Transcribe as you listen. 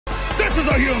This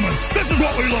is a human. This is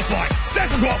what we look like. This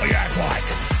is what we act like.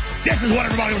 This is what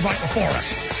everybody was like before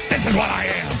us. This is what I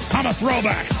am. I'm a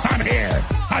throwback. I'm here.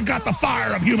 I've got the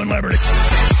fire of human liberty.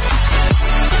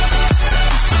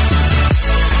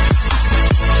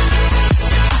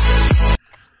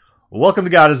 Welcome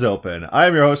to God is Open. I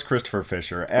am your host, Christopher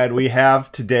Fisher, and we have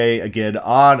today again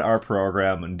on our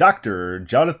program Dr.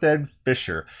 Jonathan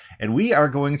Fisher, and we are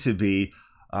going to be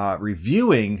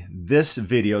reviewing this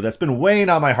video that's been weighing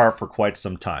on my heart for quite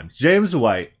some time. James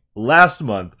White, last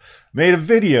month, made a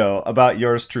video about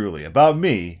yours truly, about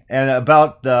me, and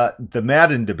about the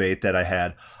Madden debate that I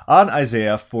had on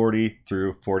Isaiah 40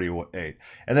 through 48.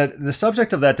 And the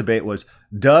subject of that debate was,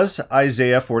 does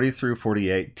Isaiah 40 through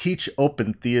 48 teach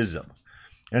open theism?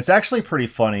 And it's actually pretty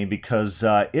funny because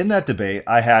in that debate,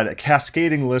 I had a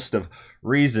cascading list of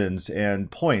reasons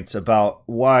and points about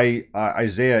why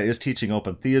Isaiah is teaching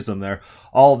open theism there,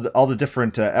 all the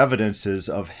different evidences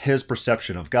of his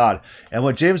perception of God. And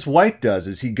what James White does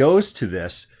is he goes to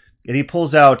this and he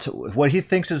pulls out what he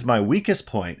thinks is my weakest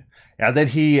point, and then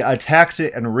he attacks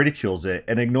it and ridicules it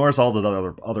and ignores all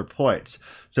the other points.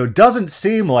 So it doesn't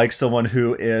seem like someone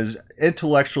who is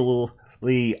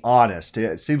intellectually honest.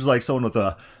 It seems like someone with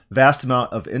a vast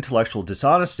amount of intellectual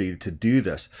dishonesty to do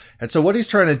this. And so what he's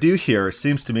trying to do here, it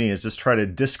seems to me, is just try to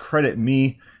discredit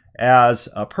me as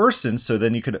a person so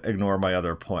then you could ignore my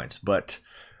other points. But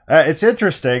it's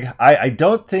interesting. I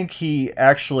don't think he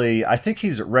actually, I think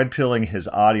he's red pilling his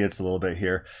audience a little bit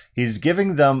here. He's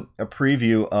giving them a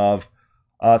preview of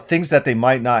things that they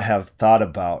might not have thought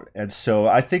about. And so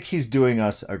I think he's doing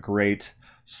us a great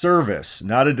service,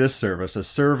 not a disservice, a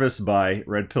service by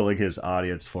red pilling his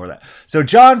audience for that. So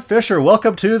John Fisher,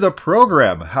 welcome to the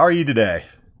program. How are you today?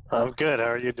 I'm good. How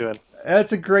are you doing?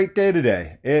 It's a great day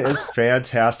today. It is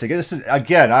fantastic. This is,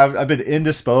 again, I've been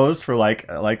indisposed for like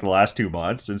the last 2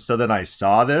 months, and so then I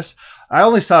saw this. I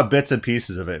only saw bits and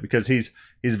pieces of it because he's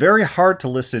very hard to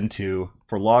listen to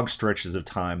for long stretches of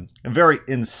time, and very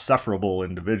insufferable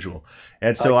individual.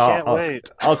 And so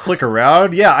I'll click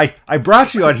around. Yeah, I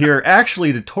brought you on here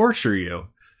actually to torture you.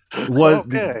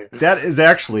 Okay. That is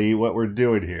actually what we're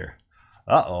doing here.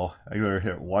 Uh-oh, I'm going to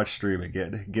hit watch stream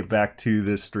again, get back to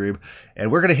this stream, and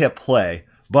we're going to hit play,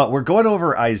 but we're going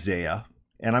over Isaiah,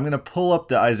 and I'm going to pull up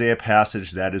the Isaiah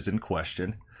passage that is in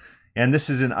question, and this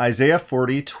is in Isaiah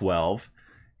 40:12,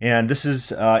 and this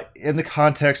is in the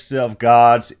context of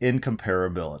God's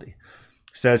incomparability. It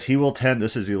says, he will tend,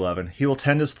 this is 11, he will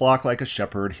tend his flock like a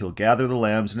shepherd, he'll gather the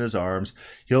lambs in his arms,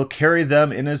 he'll carry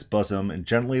them in his bosom, and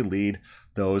gently lead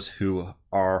those who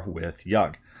are with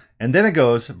young. And then it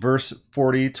goes, verse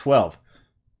 40:12.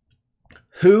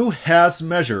 Who has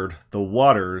measured the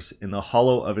waters in the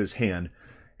hollow of his hand,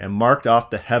 and marked off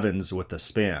the heavens with a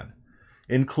span,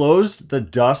 enclosed the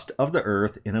dust of the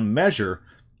earth in a measure,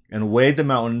 and weighed the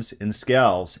mountains in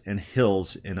scales and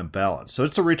hills in a balance? So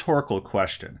it's a rhetorical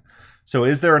question. So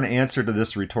is there an answer to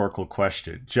this rhetorical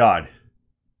question? John?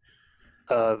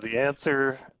 The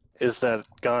answer is that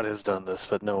God has done this,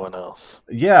 but no one else.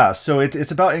 Yeah, so it's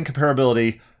about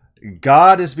incomparability.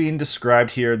 God is being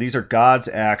described here. These are God's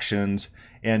actions,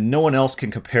 and no one else can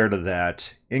compare to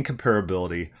that.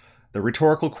 Incomparability. The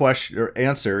rhetorical question or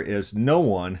answer is no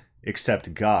one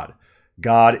except God.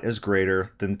 God is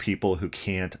greater than people who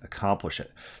can't accomplish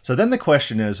it. So then the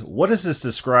question is, what is this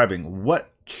describing?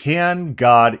 What can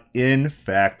God in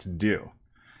fact do?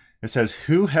 It says,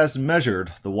 who has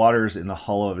measured the waters in the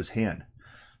hollow of his hand?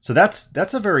 So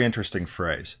that's a very interesting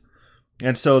phrase.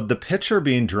 And so the picture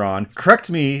being drawn, correct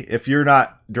me if you're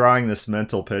not drawing this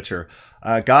mental picture,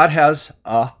 God has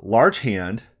a large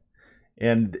hand,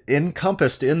 and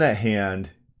encompassed in that hand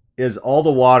is all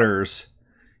the waters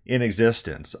in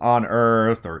existence on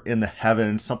earth or in the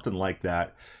heavens, something like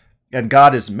that. And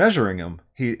God is measuring them.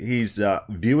 He's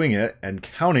viewing it and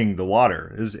counting the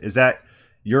water. Is that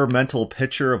your mental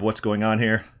picture of what's going on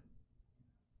here?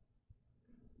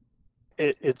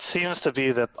 It seems to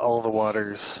be that all the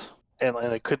waters, and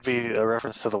it could be a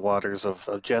reference to the waters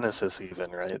of Genesis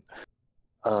even, right?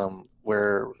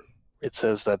 Where it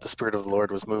says that the Spirit of the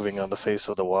Lord was moving on the face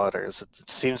of the waters. It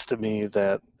seems to me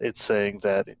that it's saying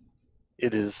that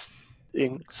it is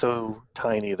so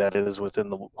tiny that it is within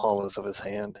the hollows of his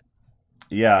hand.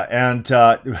 Yeah,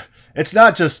 and it's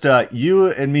not just you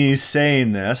and me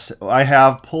saying this. I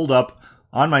have pulled up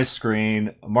on my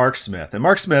screen Mark Smith. And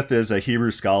Mark Smith is a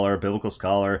Hebrew scholar, a biblical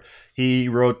scholar. He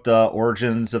wrote The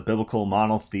Origins of Biblical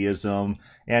Monotheism.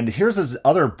 And here's his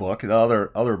other book. The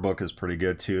other book is pretty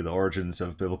good too, The Origins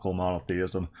of Biblical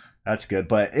Monotheism. That's good.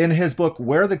 But in his book,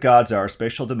 Where the Gods Are,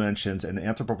 Spatial Dimensions and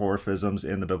Anthropomorphisms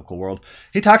in the Biblical World,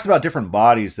 he talks about different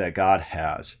bodies that God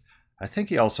has. I think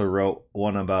he also wrote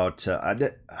one about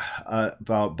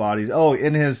bodies. Oh,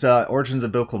 in his Origins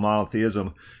of Biblical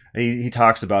Monotheism, he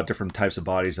talks about different types of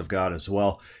bodies of God as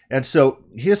well. And so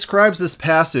he ascribes this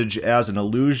passage as an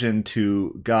allusion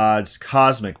to God's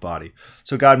cosmic body.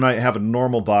 So God might have a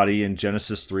normal body in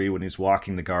Genesis 3 when he's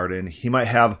walking the garden. He might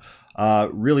have a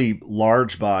really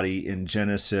large body in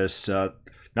Exodus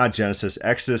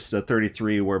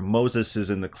 33, where Moses is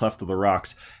in the cleft of the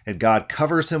rocks, and God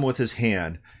covers him with his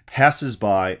hand, passes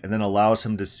by, and then allows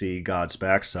him to see God's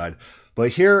backside.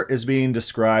 But here is being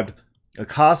described a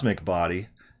cosmic body.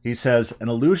 He says, an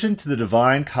allusion to the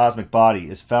divine cosmic body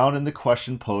is found in the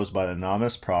question posed by the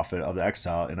anonymous prophet of the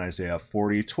exile in Isaiah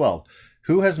 40:12.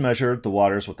 Who has measured the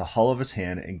waters with the hollow of his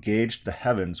hand and gauged the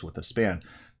heavens with a span?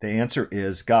 The answer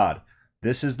is God.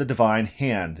 This is the divine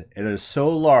hand. It is so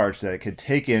large that it can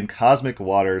take in cosmic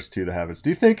waters to the heavens.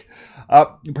 Do you think,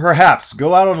 perhaps,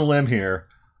 go out on a limb here,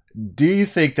 do you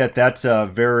think that that's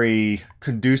very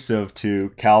conducive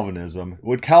to Calvinism?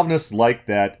 Would Calvinists like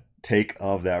that take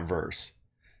of that verse?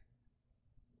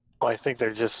 Well, I think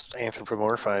they're just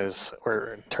anthropomorphize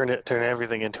or turn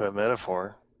everything into a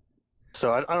metaphor.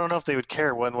 So I don't know if they would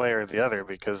care one way or the other,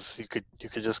 because you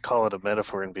could just call it a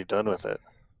metaphor and be done with it.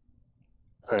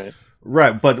 Right.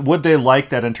 Right, but would they like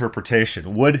that interpretation?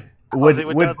 They would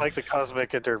not like the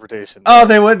cosmic interpretation. Oh,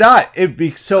 they would not. It'd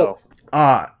be so.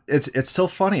 It's so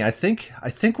funny. I think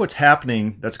what's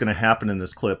happening, that's going to happen in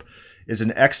this clip, is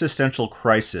an existential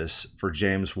crisis for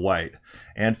James White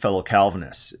and fellow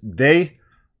Calvinists. They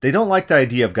don't like the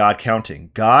idea of God counting.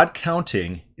 God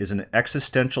counting is an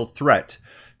existential threat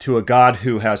to a God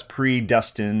who has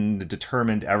predestined,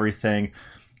 determined everything,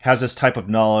 has this type of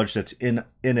knowledge that's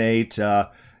innate,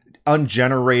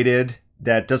 ungenerated,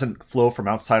 that doesn't flow from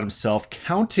outside himself.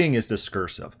 Counting is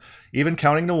discursive. Even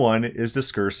counting to one is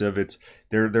discursive.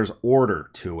 There's order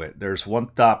to it. There's one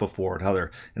thought before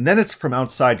another. And then it's from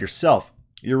outside yourself.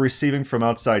 You're receiving from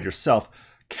outside yourself.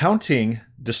 Counting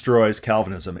destroys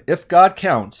Calvinism. If God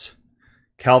counts,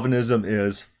 Calvinism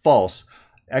is false.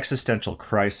 Existential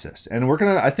crisis. And we're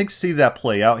going to, I think, see that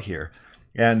play out here.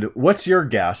 And what's your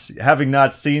guess, having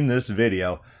not seen this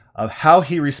video, of how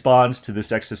he responds to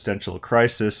this existential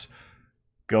crisis?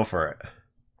 Go for it.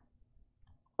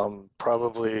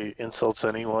 Probably insults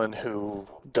anyone who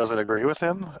doesn't agree with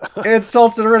him.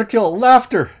 Insults and ridicule.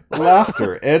 Laughter.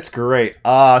 It's great.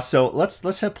 So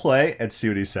let's hit play and see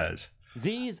what he says.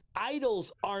 These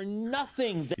idols are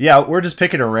nothing. Yeah, we're just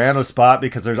picking a random spot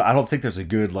because I don't think there's a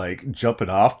good jumping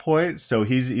off point. So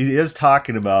he is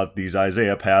talking about these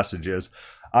Isaiah passages,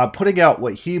 putting out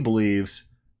what he believes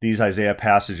these Isaiah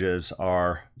passages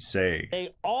are saying.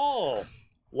 They all,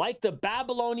 like the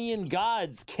Babylonian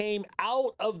gods, came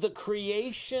out of the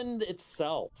creation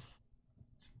itself.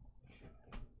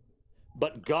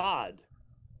 But God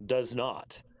does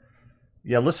not.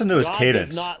 Yeah, listen to his cadence. God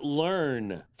does not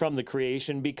learn from the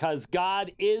creation because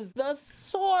God is the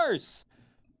source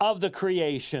of the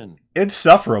creation.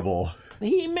 Insufferable.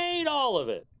 He made all of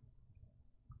it.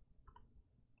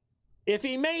 If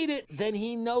he made it, then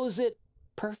he knows it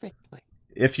perfectly.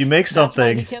 If you make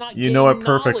something, you know it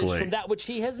perfectly. From that which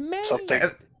he has made. Something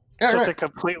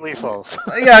completely false.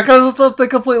 Yeah, because it's something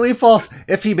completely false.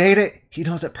 If he made it, he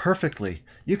knows it perfectly.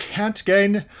 You can't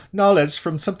gain knowledge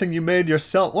from something you made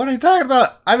yourself. What are you talking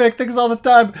about? I make things all the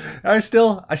time. And I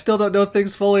still don't know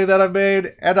things fully that I've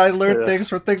made, and I learn things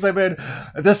from things I made.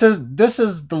 This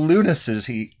is the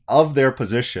lunacy of their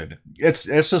position. It's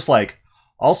just like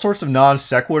all sorts of non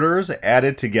sequiturs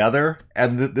added together,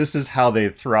 and this is how they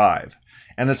thrive.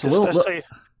 And it's especially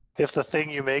if the thing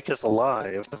you make is a lie.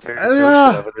 If the very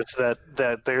notion of it is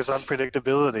that there's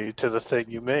unpredictability to the thing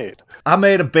you made. I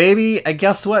made a baby, and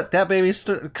guess what? That baby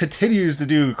continues to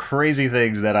do crazy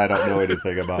things that I don't know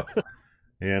anything about.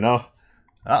 You know?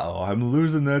 Uh-oh, I'm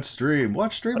losing that stream.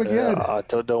 What stream again? I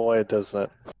don't know why it does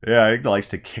that. Yeah, it likes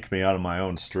to kick me out of my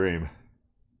own stream.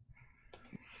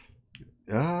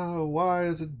 Why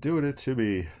is it doing it to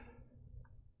me?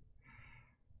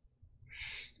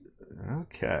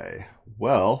 Okay.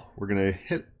 Well, we're going to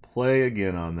hit play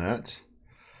again on that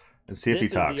and see if he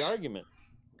talks. This is the argument.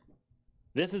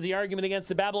 This is the argument against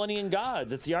the Babylonian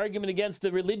gods. It's the argument against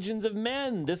the religions of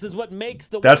men. This is what makes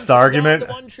the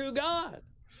one true God.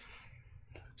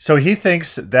 So he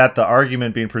thinks that the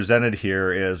argument being presented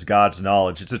here is God's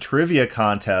knowledge. It's a trivia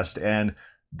contest, and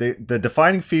the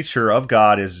defining feature of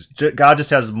God is God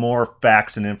just has more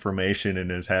facts and information in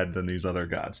his head than these other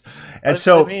gods. And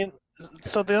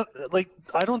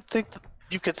I don't think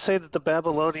you could say that the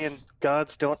Babylonian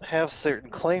gods don't have certain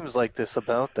claims like this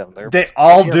about them. They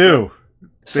all do.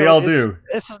 They all do.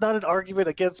 This is not an argument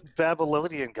against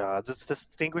Babylonian gods. It's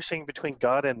distinguishing between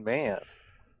God and man.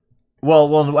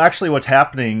 Well, actually, what's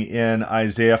happening in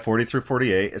Isaiah 40 through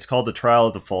 48, it's called the trial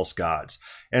of the false gods.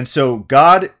 And so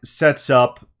God sets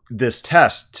up this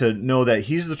test to know that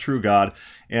he's the true God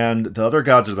and the other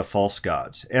gods are the false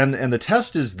gods. And the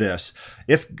test is this: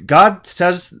 if God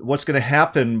says what's going to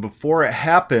happen before it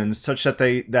happens, such that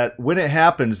that when it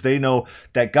happens, they know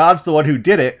that God's the one who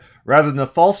did it rather than the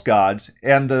false gods.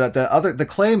 And the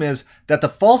claim is that the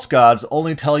false gods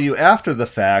only tell you after the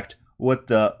fact what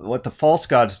the false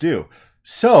gods do.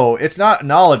 So it's not a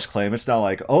knowledge claim. It's not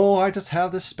like, oh, I just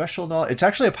have this special knowledge. It's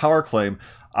actually a power claim.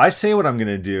 I say what I'm going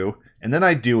to do, and then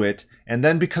I do it. And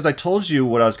then because I told you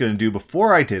what I was going to do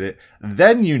before I did it,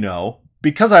 then you know,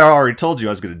 because I already told you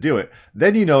I was going to do it,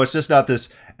 then you know it's just not this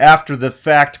after the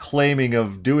fact claiming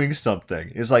of doing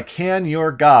something. It's like, can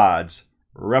your gods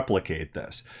replicate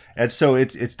this? And so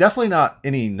it's definitely not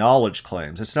any knowledge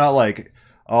claims. It's not like,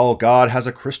 oh, God has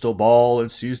a crystal ball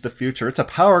and sees the future. It's a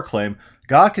power claim.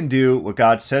 God can do what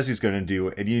God says he's going to do.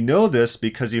 And you know this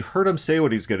because you heard him say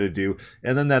what he's going to do.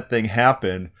 And then that thing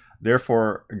happened.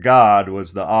 Therefore, God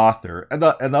was the author. And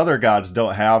the other gods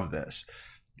don't have this.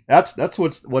 That's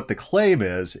what the claim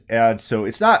is. And so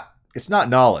it's not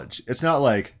knowledge. It's not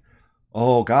like,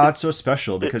 oh, God's so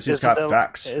special because he's got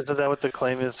facts. Isn't that what the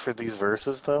claim is for these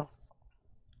verses, though?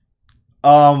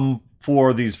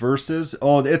 For these verses,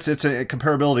 it's a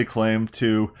comparability claim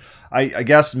to, I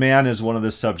guess man is one of the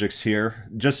subjects here.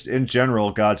 Just in general,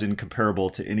 God's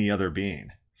incomparable to any other being.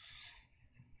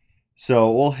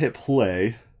 So we'll hit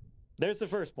play. There's the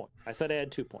first point. I said I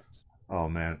had 2 points. Oh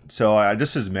man. So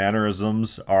just his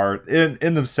mannerisms are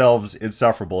in themselves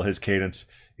insufferable. His cadence,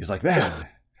 he's like, man,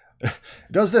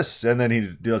 does this, and then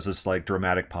he does this like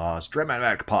dramatic pause,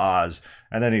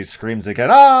 and then he screams again,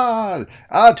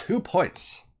 2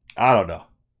 points. I don't know.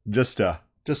 Just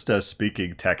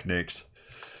speaking techniques.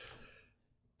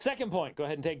 Second point. Go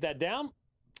ahead and take that down.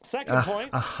 Second point.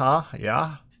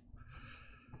 Yeah.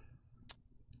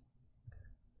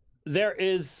 There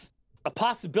is a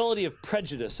possibility of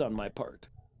prejudice on my part.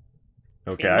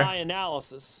 Okay. In my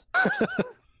analysis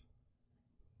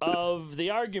of the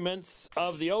arguments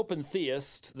of the open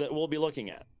theist that we'll be looking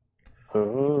at.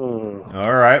 Oh.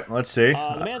 All right. Let's see.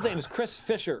 The man's name is Chris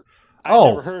Fisher. I've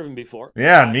never heard of him before.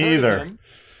 Yeah, me either.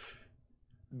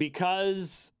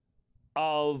 Because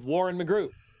of Warren McGrew.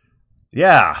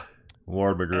 Yeah,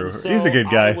 Warren McGrew. So he's a good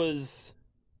guy. I was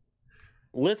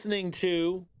listening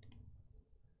to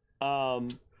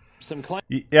some claims.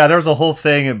 Yeah, there was a whole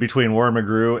thing between Warren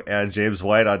McGrew and James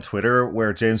White on Twitter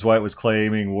where James White was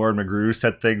claiming Warren McGrew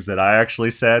said things that I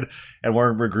actually said, and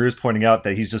Warren McGrew's pointing out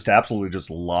that he's just absolutely just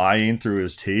lying through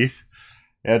his teeth.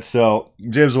 And so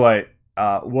James White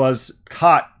was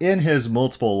caught in his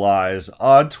multiple lies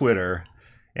on Twitter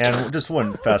and just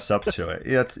wouldn't fess up to it.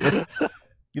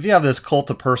 If you have this cult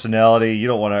of personality, you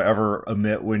don't want to ever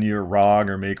admit when you're wrong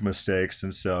or make mistakes.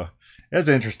 And so it's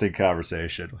an interesting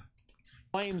conversation.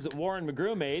 Claims that Warren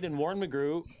McGrew made, and Warren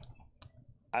McGrew,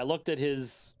 I looked at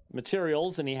his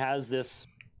materials and he has this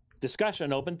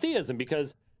discussion on open theism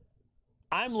because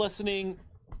I'm listening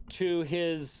to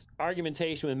his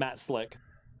argumentation with Matt Slick.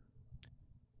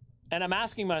 And I'm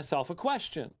asking myself a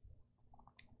question.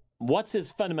 What's his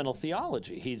fundamental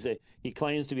theology? He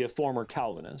claims to be a former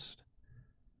Calvinist.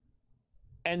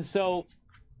 And so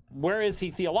where is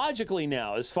he theologically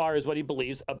now as far as what he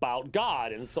believes about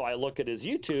God? And so I look at his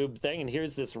YouTube thing, and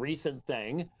here's this recent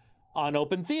thing on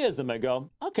open theism. I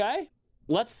go, okay,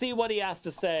 let's see what he has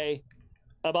to say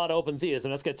about open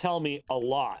theism. That's going to tell me a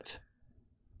lot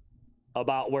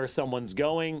about where someone's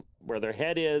going, where their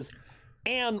head is,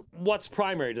 and what's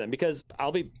primary to them, because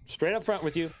I'll be straight up front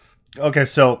with you. Okay,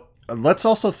 so let's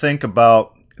also think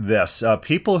about this.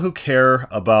 People who care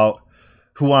about,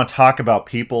 who want to talk about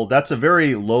people, that's a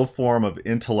very low form of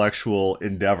intellectual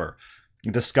endeavor,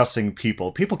 discussing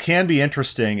people. People can be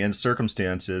interesting in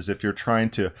circumstances if you're trying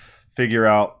to figure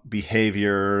out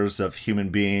behaviors of human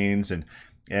beings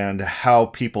and how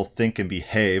people think and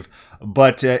behave.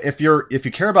 But if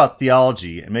you care about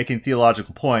theology and making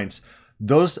theological points,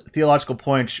 those theological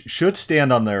points should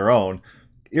stand on their own,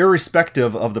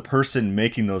 irrespective of the person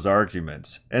making those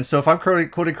arguments. And so if I'm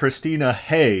quoting Christina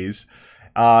Hayes,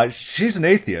 she's an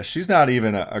atheist. She's not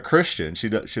even a Christian. She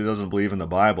doesn't believe in the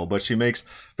Bible, but she makes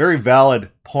very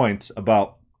valid points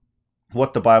about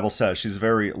what the Bible says. She's a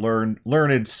very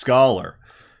learned scholar.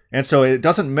 And so it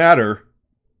doesn't matter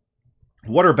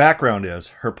what her background is.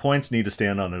 Her points need to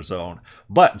stand on his own.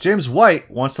 But James White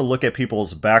wants to look at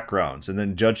people's backgrounds and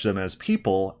then judge them as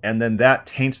people, and then that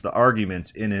taints the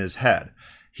arguments in his head.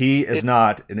 He is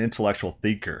not an intellectual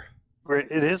thinker.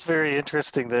 It is very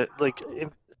interesting that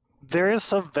there is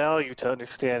some value to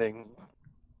understanding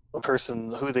a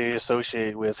person, who they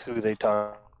associate with, who they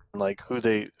talk, like who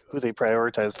they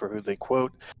prioritize for who they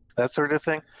quote, that sort of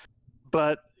thing.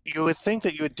 But you would think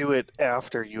that you would do it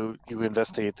after you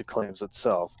investigate the claims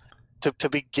itself. To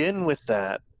begin with,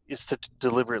 that is to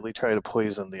deliberately try to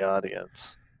poison the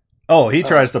audience. Oh, he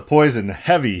tries to poison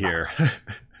heavy here.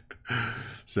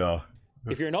 So,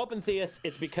 if you're an open theist,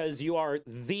 it's because you are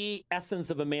the essence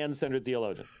of a man-centered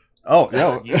theologian. oh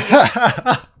no.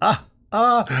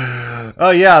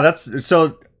 Oh yeah, that's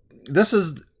so. This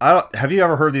is. Have you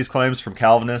ever heard these claims from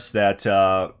Calvinists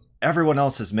that everyone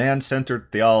else is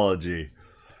man-centered theology?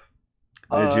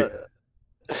 Did you?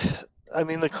 I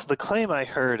mean, the claim I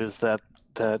heard is that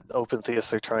open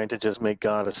theists are trying to just make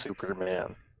God a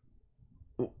Superman.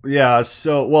 Yeah.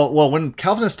 So, well, when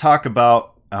Calvinists talk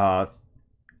about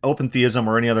open theism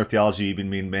or any other theology even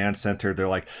mean man-centered, they're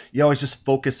like, you always just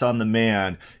focus on the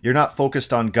man. You're not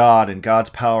focused on God and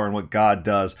God's power and what God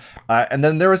does. And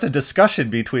then there was a discussion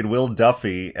between Will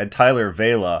Duffy and Tyler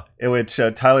Vela, in which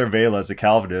Tyler Vela is a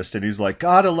Calvinist, and he's like,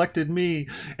 God elected me.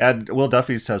 And Will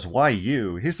Duffy says, why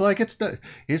you? He's like,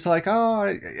 oh,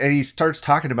 and he starts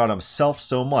talking about himself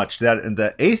so much that in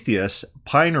the atheist,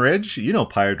 Pine Ridge, you know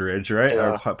Pine Ridge, right?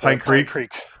 Yeah, Or Pine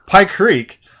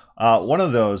Creek. One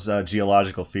of those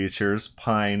geological features,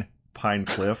 Pine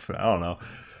Cliff, I don't know.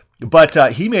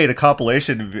 But he made a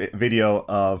compilation video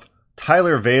of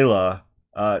Tyler Vela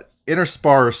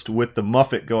interspersed with the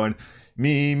Muffet going,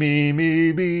 me, me,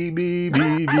 me, me, me,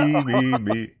 me, me, me,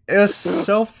 me. It's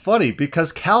so funny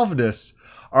because Calvinists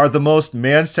are the most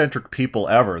man-centric people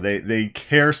ever. They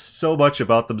care so much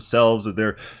about themselves and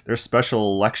their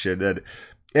special election. And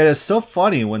it is so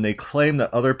funny when they claim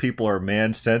that other people are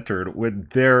man-centered when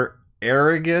their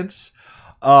arrogance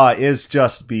is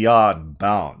just beyond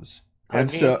bounds.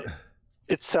 And so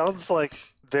it sounds like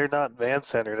they're not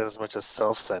man-centered as much as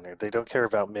self-centered. They don't care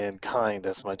about mankind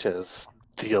as much as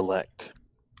the elect.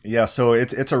 Yeah, so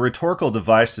it's a rhetorical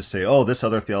device to say, oh, this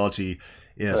other theology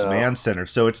is man-centered.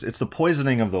 So it's the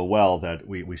poisoning of the well that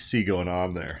we see going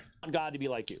on there. God to be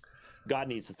like you. God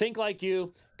needs to think like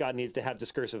you. God needs to have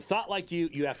discursive thought like you.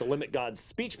 You have to limit God's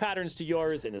speech patterns to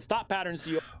yours and his thought patterns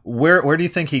to yours. Where do you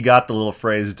think he got the little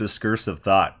phrase discursive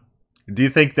thought? Do you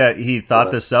think that he thought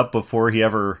this up before he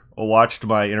ever watched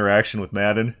my interaction with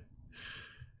Madden?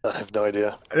 I have no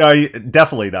idea.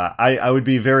 Definitely not. I would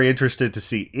be very interested to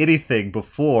see anything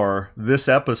before this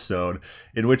episode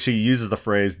in which he uses the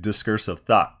phrase discursive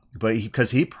thought, but because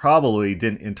he probably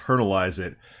didn't internalize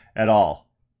it at all.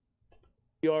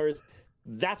 Yours.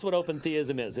 That's what open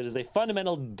theism is. It is a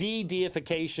fundamental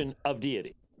de-deification of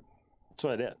deity. That's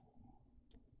what it is.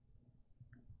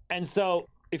 And so,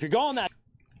 if you're going that...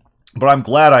 But I'm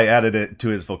glad I added it to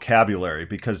his vocabulary,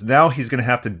 because now he's going to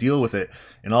have to deal with it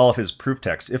in all of his proof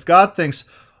texts. If God thinks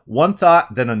one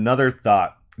thought, then another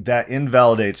thought, that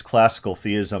invalidates classical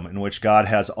theism, in which God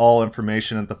has all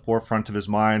information at the forefront of his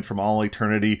mind from all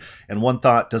eternity, and one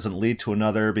thought doesn't lead to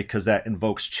another because that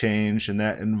invokes change, and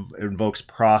that invokes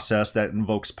process, that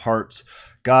invokes parts.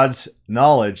 God's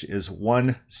knowledge is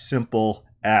one simple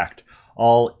act,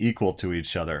 all equal to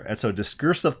each other. And so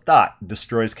discursive thought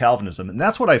destroys Calvinism. And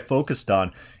that's what I focused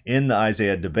on in the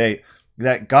Isaiah debate,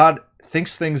 that God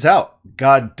thinks things out.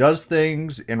 God does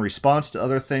things in response to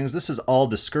other things. This is all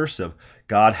discursive.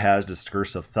 God has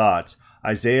discursive thoughts.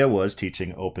 Isaiah was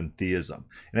teaching open theism.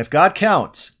 And if God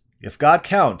counts,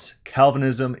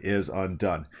 Calvinism is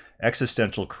undone.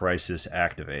 Existential crisis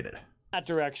activated. That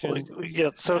direction. Well, yeah,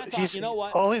 so thought, you know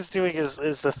what? all he's doing is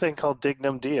the thing called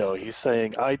dignum Deo. He's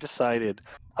saying, I decided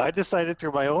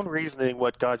through my own reasoning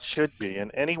what God should be,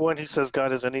 and anyone who says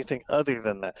God is anything other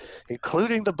than that,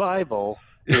 including the Bible,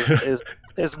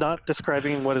 is not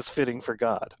describing what is fitting for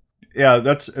God. Yeah,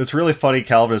 it's really funny.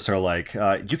 Calvinists are like,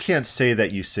 you can't say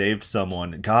that you saved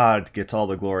someone. God gets all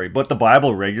the glory. But the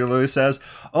Bible regularly says,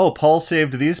 oh, Paul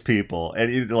saved these people.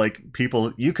 And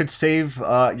you could save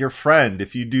your friend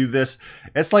if you do this.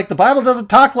 It's like the Bible doesn't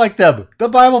talk like them. The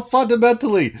Bible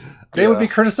fundamentally, they would be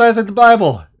criticizing the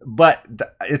Bible. But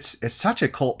it's such a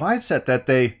cult mindset that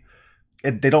they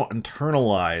don't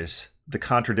internalize the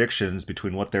contradictions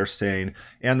between what they're saying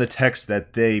and the text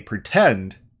that they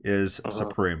pretend is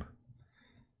supreme.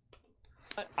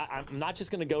 I'm not just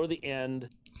going to go to the end.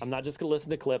 I'm not just going to listen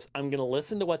to clips. I'm going to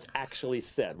listen to what's actually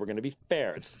said. We're going to be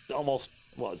fair. It's almost,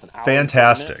 an hour?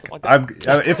 Fantastic. Like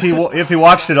that. If he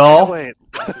watched it all,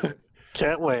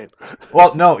 Can't wait.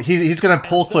 Well, no, he's going to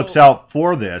pull clips out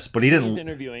for this, but he didn't. He's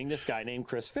interviewing this guy named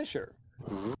Chris Fisher,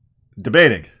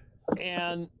 debating,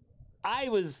 and I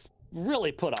was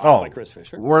really put off Oh, by Chris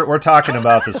Fisher. we're talking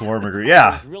about this Warren McGrew. I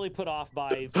Yeah, was really put off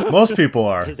by most people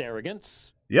are. his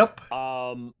arrogance, Yep.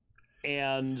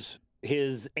 and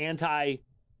his anti.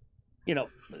 You know,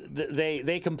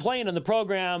 they complain in the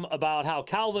program about how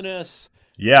Calvinists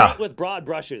Yeah. paint with broad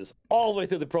brushes all the way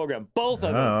through the program. Both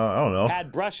of them I don't know.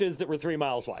 had brushes that were 3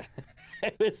 miles wide.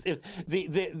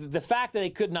 The fact that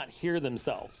they could not hear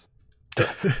themselves.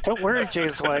 Don't worry,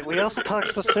 James White. We also talked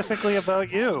specifically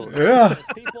about you. Yeah.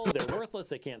 People, they're worthless.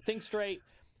 They can't think straight.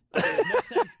 There's no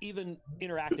sense even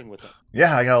interacting with them.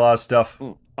 Yeah, I got a lot of stuff.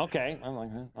 Okay, I'm like,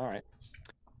 all right.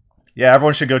 Yeah,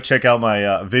 everyone should go check out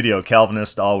my video,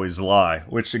 Calvinists Always Lie,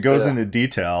 which goes into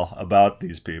detail about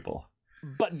these people.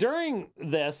 But during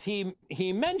this,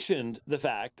 he mentioned the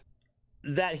fact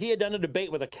that he had done a debate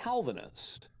with a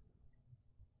Calvinist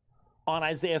on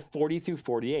Isaiah 40 through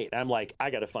 48. I'm like, I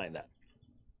got to find that.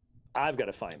 I've got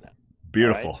to find that.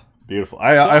 Beautiful. Right? Beautiful.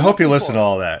 I hope you listen to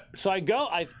all that. So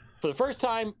for the first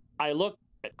time, I looked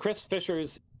at Chris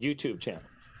Fisher's YouTube channel.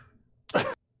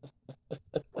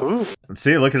 Oof.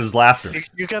 See, look at his laughter.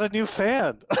 You got a new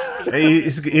fan.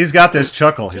 He's got this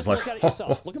chuckle. He's Just like, look at it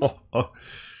yourself. Look at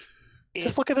it.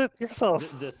 Just look at it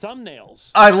yourself. The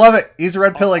thumbnails. I love it. He's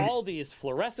red pilling. All these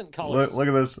fluorescent colors. Look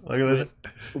at this. Look at this.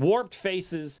 With warped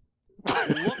faces.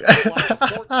 Looks like a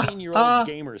 14-year-old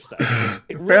gamer site.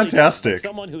 It really Fantastic. does. Like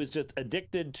someone who is just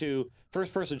addicted to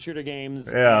first-person shooter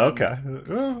games. Yeah, and,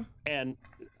 okay. And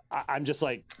I'm just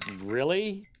like,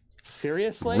 really?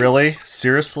 Seriously? Really?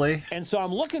 Seriously? And so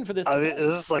I'm looking for this. I mean,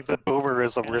 this is like the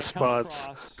boomerism And I come response.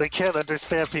 across They can't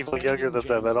understand people younger than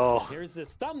them at all. Here's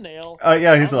this thumbnail.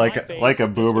 Yeah, he's on like my face, a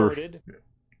boomer. distorted.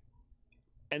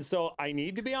 And so I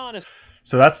need to be honest.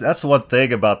 So that's one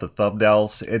thing about the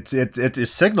thumbnails. It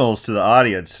signals to the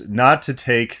audience not to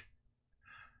take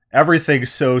everything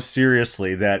so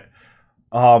seriously that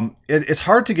it's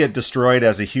hard to get destroyed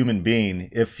as a human being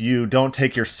if you don't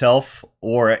take yourself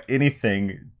or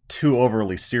anything too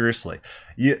overly seriously.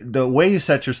 The way you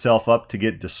set yourself up to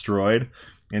get destroyed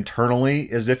internally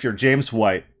is if you're James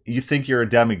White. You think you're a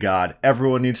demigod.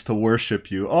 Everyone needs to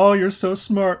worship you. Oh, you're so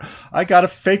smart. I got a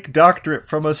fake doctorate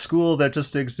from a school that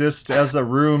just exists as a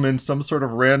room in some sort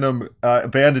of random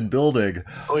abandoned building.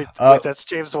 Wait, that's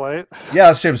James White?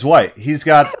 Yeah, it's James White. He's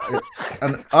got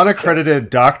an unaccredited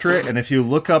doctorate, and if you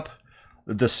look up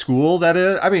the school that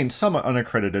is, I mean, some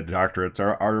unaccredited doctorates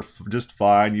are just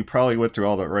fine. You probably went through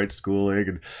all the right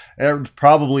schooling, and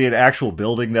probably an actual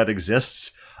building that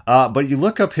exists. But you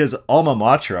look up his alma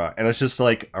mater, and it's just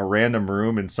like a random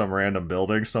room in some random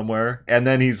building somewhere. And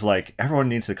then he's like, everyone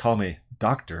needs to call me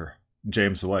Dr.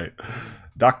 James White.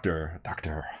 Doctor.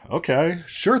 Okay,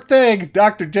 sure thing,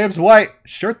 Dr. James White.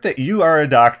 Sure thing. You are a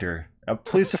doctor.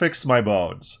 Please fix my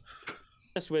bones.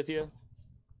 With you.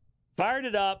 Fired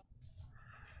it up.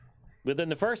 Within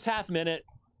the first half minute.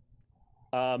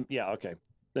 Yeah, okay.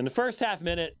 In the first half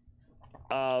minute,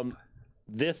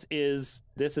 this is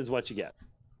what you get.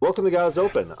 Welcome to God is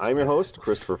Open. I'm your host,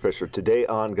 Christopher Fisher. Today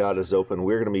on God is Open,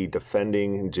 we're going to be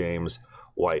defending James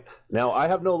White. Now, I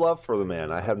have no love for the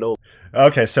man. I have no...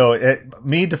 Okay, so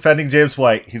me defending James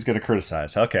White, he's going to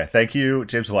criticize. Okay, thank you,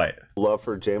 James White. love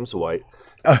for James White.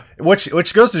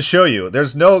 Which goes to show you,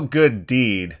 there's no good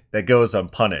deed that goes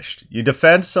unpunished. You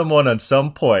defend someone on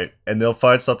some point, and they'll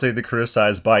find something to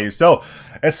criticize by you. So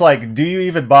it's like, do you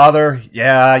even bother?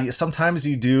 Yeah, sometimes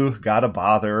you do gotta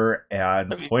bother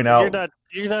and point out.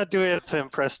 You're not doing it to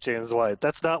impress James White.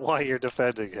 That's not why you're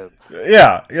defending him.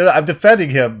 Yeah, I'm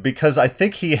defending him because I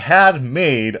think he had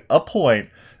made a point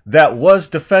that was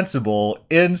defensible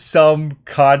in some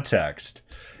context.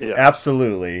 Yeah.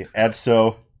 Absolutely. And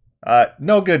so...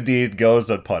 no good deed goes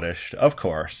unpunished, of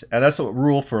course, and that's a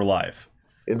rule for life.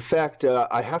 In fact,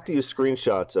 I have to use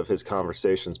screenshots of his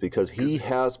conversations because he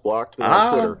has blocked me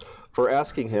on Twitter for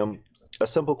asking him a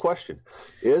simple question.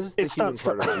 Is the human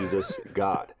part of Jesus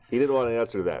God? He didn't want to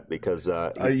answer that because...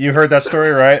 you heard that story,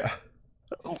 right?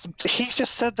 He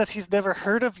just said that he's never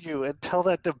heard of you until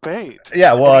that debate.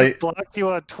 Yeah, well... He blocked you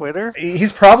on Twitter?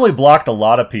 He's probably blocked a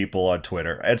lot of people on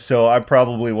Twitter, and so I'm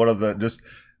probably one of the... just.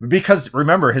 Because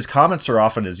remember, his comments are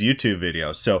often his YouTube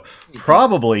videos, so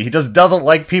probably he just doesn't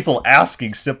like people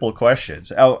asking simple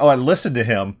questions. I listened to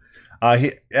him.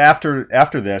 After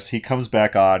this, he comes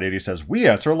back on and he says, "We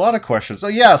answer a lot of questions." So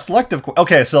yeah, selective.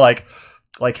 Okay, so like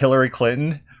Hillary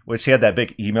Clinton when she had that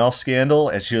big email scandal,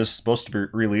 and she was supposed to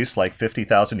release like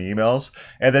 50,000 emails,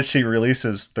 and then she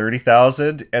releases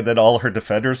 30,000, and then all her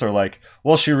defenders are like,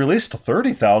 "Well, she released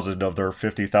 30,000 of their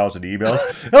 50,000 emails."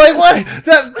 I'm like, what?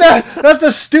 That's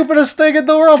the stupidest thing in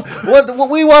the world. What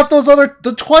we want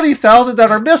the 20,000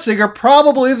 that are missing are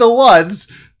probably the ones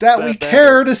that we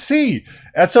care to see.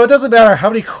 And so it doesn't matter how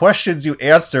many questions you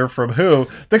answer from who.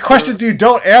 The questions you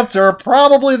don't answer are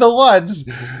probably the ones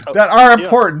that are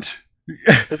important.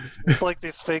 It's like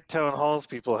these fake town halls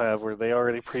people have where they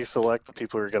already pre-select the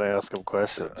people who are going to ask them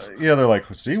questions. Yeah, they're like,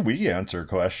 see, we answer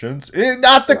questions.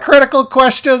 Not the critical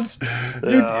questions.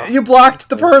 You blocked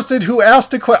the person who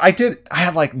asked a question. I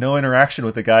had like no interaction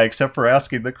with the guy except for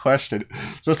asking the question.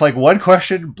 So it's like one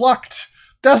question blocked.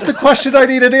 That's the question I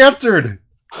needed answered.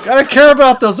 Gotta care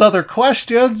about those other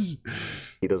questions.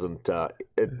 He doesn't,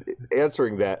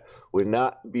 answering that would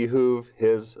not behoove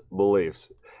his beliefs.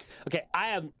 Okay, I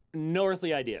have no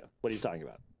earthly idea what he's talking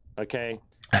about. Okay,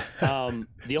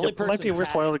 the only person it might be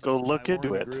worthwhile to go look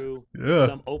into it.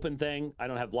 Some open thing I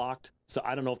don't have blocked, so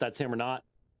I don't know if that's him or not.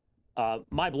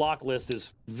 My block list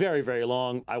is very, very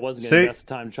long. I wasn't going to invest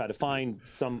the time to try to find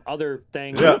some other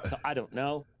thing, so I don't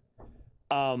know.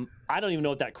 I don't even know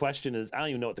what that question is. I don't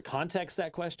even know what the context of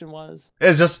that question was.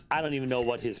 It's just I don't even know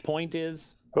what his point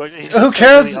is. Who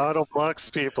cares? Auto blocks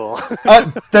people.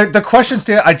 The question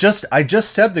stand. I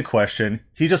just said the question.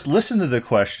 He just listened to the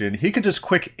question. He could just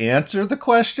quick answer the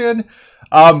question.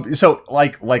 So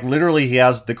like literally, he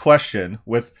has the question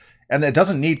with, and it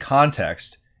doesn't need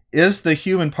context. Is the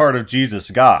human part of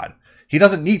Jesus God? He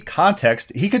doesn't need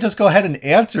context. He could just go ahead and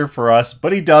answer for us,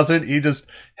 but he doesn't. He just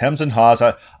hems and haws.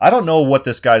 I don't know what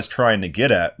this guy's trying to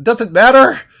get at. It doesn't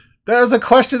matter. There's a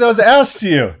question that was asked to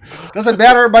you. Doesn't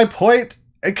matter my point.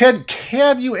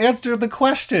 Can you answer the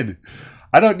question?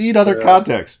 I don't need other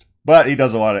context. But he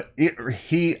doesn't want it.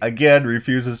 He again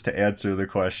refuses to answer the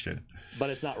question. But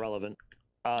it's not relevant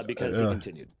because he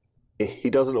continued. He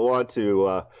doesn't want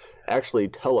to actually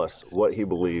tell us what he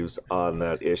believes on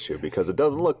that issue because it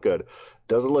doesn't look good.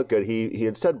 He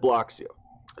instead blocks you.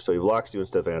 So he blocks you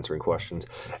instead of answering questions.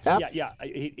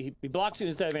 He blocks you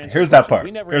instead of answering Here's questions. that part.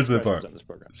 We never Here's the questions part. on this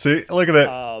program. See, look at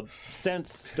that.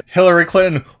 Since Hillary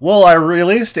Clinton, well, I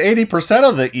released 80%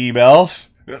 of the emails.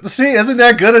 See, isn't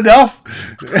that good enough?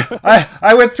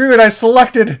 I went through and I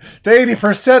selected the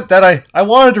 80% that I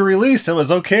wanted to release. It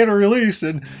was okay to release.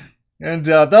 And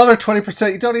the other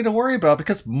 20% you don't need to worry about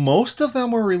because most of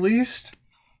them were released.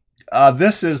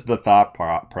 This is the thought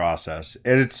process.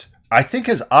 And I think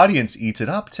his audience eats it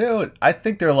up too. I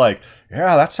think they're like,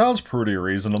 yeah, that sounds pretty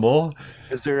reasonable.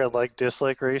 Is there a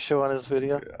like-dislike ratio on his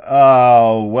video?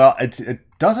 Oh, well, it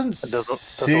doesn't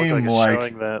seem look like it's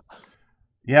showing that.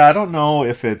 Yeah, I don't know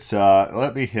if it's,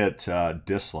 let me hit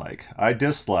dislike. I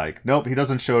dislike. Nope, he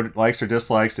doesn't show likes or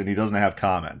dislikes, and he doesn't have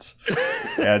comments.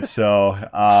 And so,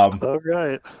 all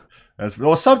right.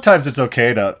 Well, sometimes it's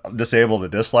okay to disable the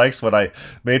dislikes. When I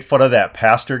made fun of that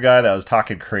pastor guy that was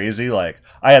talking crazy, like,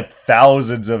 I had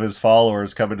thousands of his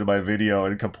followers coming to my video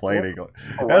and complaining.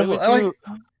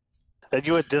 And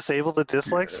you would disable the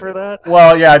dislikes for that?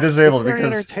 Well, yeah, I disabled Very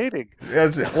because entertaining.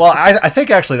 Well, I think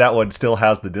actually that one still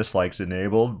has the dislikes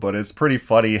enabled, but it's pretty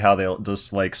funny how they'll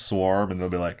just like swarm and they'll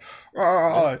be like,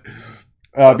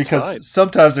 because fine.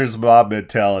 Sometimes there's mob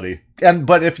mentality.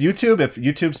 But if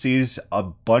YouTube sees a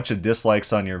bunch of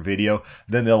dislikes on your video,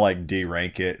 then they'll like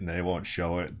derank it and they won't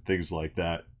show it, things like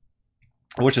that.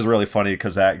 Which is really funny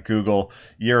because that Google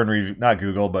year in review, not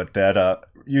Google, but that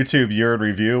YouTube year in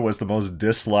review was the most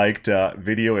disliked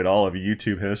video in all of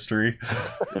YouTube history.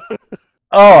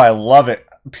 Oh, I love it.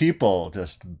 People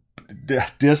just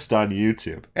dissed on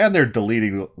YouTube. And they're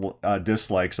deleting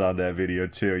dislikes on that video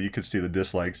too. You can see the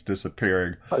dislikes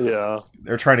disappearing. Yeah.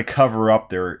 They're trying to cover up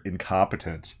their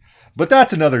incompetence. But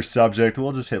that's another subject.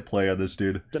 We'll just hit play on this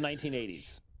dude. The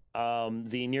 1980s.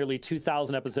 The nearly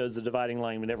 2,000 episodes of Dividing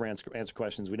Line, we never answer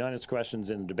questions. We don't answer questions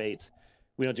in debates.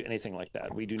 We don't do anything like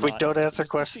that. We don't answer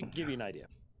questions. Give you an idea.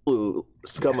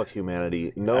 Scum of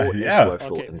humanity, no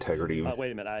intellectual integrity.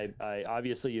 Wait a minute. I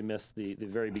obviously you missed the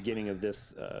very beginning of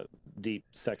this deep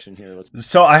section here.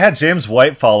 So I had James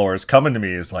White followers coming to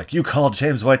me. It's like, you called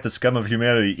James White the scum of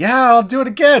humanity. Yeah, I'll do it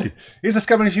again. He's the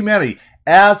scum of humanity.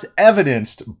 As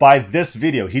evidenced by this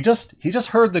video. He just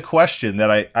heard the question that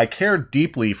I cared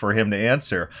deeply for him to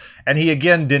answer. And he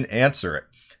again didn't answer it.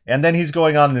 And then he's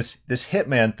going on this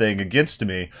hitman thing against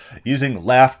me, using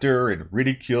laughter and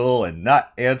ridicule and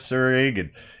not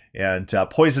answering and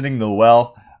poisoning the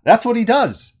well. That's what he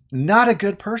does. Not a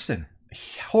good person.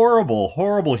 Horrible,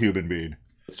 horrible human being.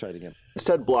 Let's try it again.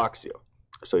 Instead blocks you.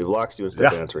 So he blocks you instead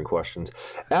of Yeah. answering questions.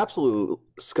 Absolute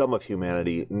scum of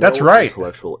humanity. No That's right.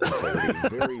 Intellectual integrity.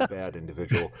 Very bad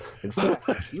individual. In fact,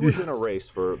 he was in a race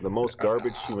for the most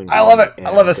garbage human being. I love it. I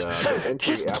love and, this. the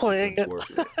entry He's playing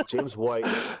applicants were James White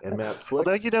and Matt Slick.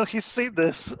 Well, now you know he's seen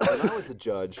this. When I was the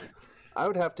judge, I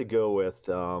would have to go with.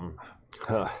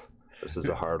 This is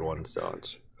a hard one, so I'll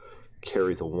just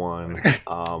carry the one.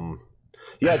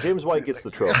 Yeah, James White gets the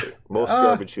trophy. Most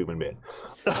garbage human being.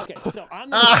 Okay, so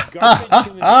I'm the most garbage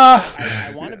human being.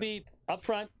 I want to be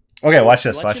upfront. Okay, watch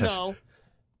this. Let Watch you this. know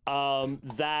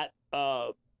that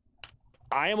I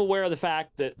am aware of the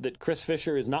fact that Chris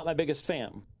Fisher is not my biggest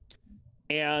fan,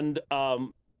 and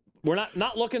we're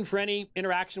not looking for any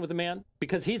interaction with the man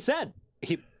because he said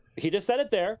he just said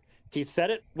it there. He said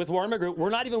it with Warren McGrew.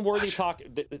 We're not even worthy to talk.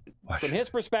 From his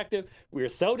perspective, we are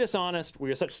so dishonest.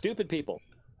 We are such stupid people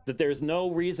that there's no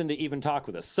reason to even talk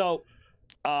with us. So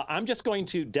I'm just going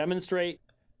to demonstrate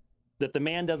that the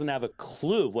man doesn't have a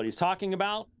clue of what he's talking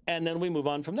about, and then we move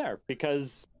on from there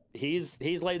because he's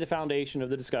laid the foundation of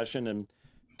the discussion,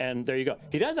 and there you go.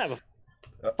 He does have a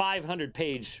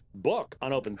 500-page book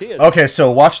on open theism. Okay, so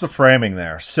watch the framing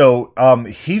there. So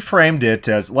he framed it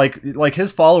as like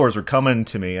his followers were coming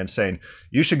to me and saying,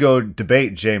 you should go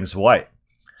debate James White.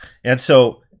 And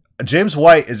so James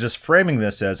White is just framing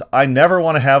this as, I never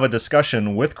want to have a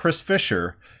discussion with Chris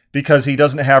Fisher because he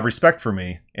doesn't have respect for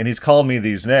me, and he's called me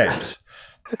these names.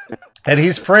 And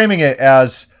he's framing it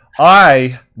as,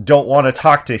 I don't want to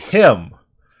talk to him,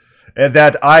 and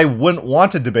that I wouldn't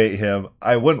want to debate him.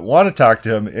 I wouldn't want to talk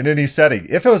to him in any setting.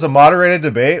 If it was a moderated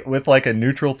debate with like a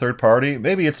neutral third party,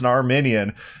 maybe it's an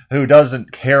Arminian who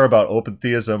doesn't care about open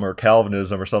theism or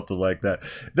Calvinism or something like that.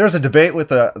 If there's a debate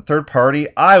with a third party,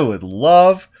 I would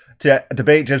love to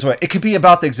debate James White. It could be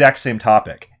about the exact same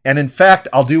topic. And in fact,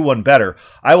 I'll do one better.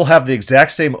 I will have the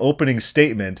exact same opening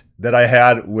statement that I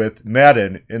had with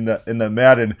Madden in the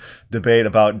Madden debate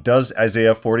about, does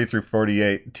Isaiah 40 through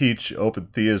 48 teach open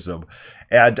theism?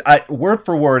 And word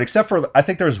for word, except for I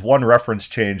think there's one reference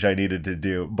change I needed to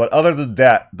do. But other than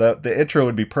that, the intro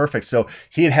would be perfect. So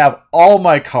he'd have all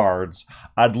my cards.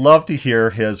 I'd love to hear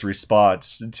his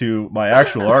response to my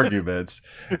actual arguments.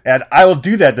 And I will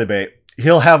do that debate.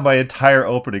 He'll have my entire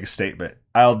opening statement.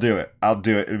 I'll do it.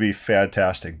 It'd be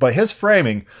fantastic. But his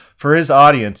framing for his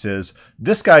audience is,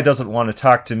 this guy doesn't want to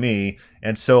talk to me,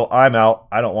 and so I'm out.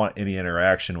 I don't want any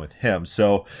interaction with him.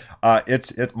 So I'm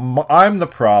the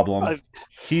problem.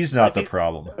 He's not the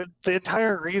problem. The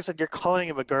entire reason you're calling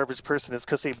him a garbage person is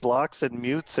because he blocks and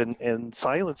mutes and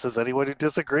silences anyone who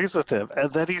disagrees with him. And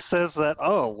then he says that,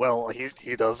 oh, well,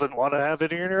 he doesn't want to have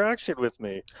any interaction with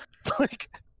me.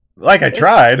 Like I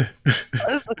tried.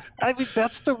 I mean,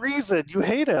 that's the reason you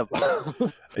hate him.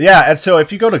 Yeah, and so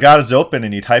if you go to God is Open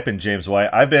and you type in James White,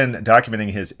 I've been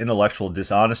documenting his intellectual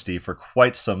dishonesty for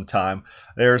quite some time.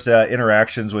 There's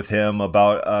interactions with him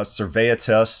about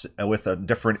Servetus with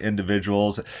different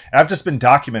individuals. And I've just been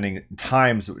documenting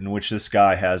times in which this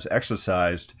guy has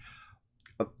exercised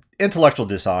intellectual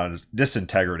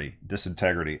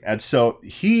disintegrity. And so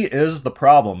he is the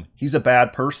problem. He's a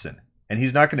bad person. And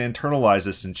he's not going to internalize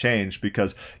this and change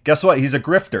because guess what? He's a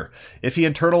grifter. If he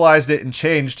internalized it and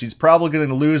changed, he's probably going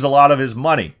to lose a lot of his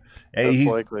money. That's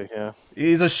likely, yeah.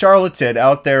 He's a charlatan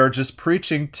out there just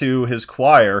preaching to his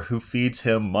choir who feeds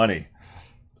him money.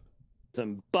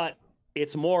 But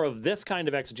it's more of this kind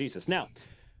of exegesis. Now,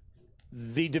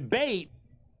 the debate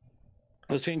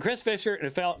was between Chris Fisher and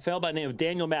a fellow by the name of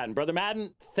Daniel Madden. Brother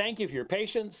Madden, thank you for your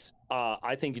patience.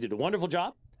 I think you did a wonderful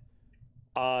job.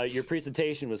 Your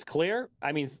presentation was clear.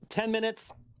 I mean, 10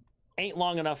 minutes ain't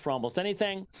long enough for almost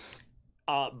anything.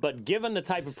 But given the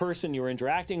type of person you were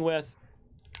interacting with,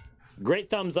 great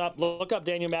thumbs up. Look up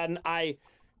Daniel Madden.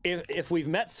 If we've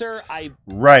met, sir,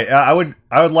 Right. I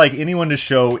would like anyone to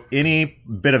show any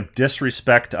bit of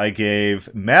disrespect I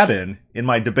gave Madden in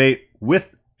my debate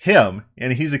with him,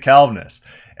 and he's a Calvinist.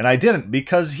 And I didn't,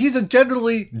 because he's a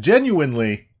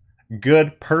genuinely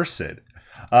good person.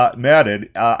 Madden,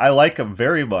 I like him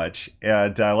very much,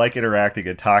 and I like interacting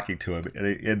and talking to him.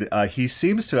 And he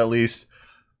seems to at least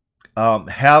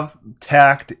have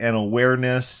tact and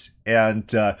awareness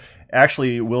and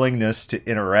actually willingness to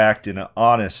interact in an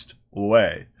honest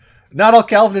way. Not all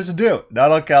Calvinists do.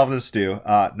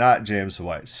 Not James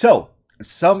White. So,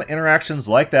 some interactions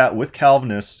like that with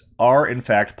Calvinists are in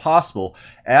fact possible,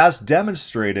 as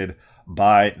demonstrated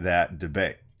by that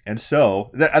debate. And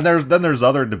so, there's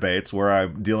other debates where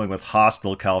I'm dealing with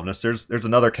hostile Calvinists. There's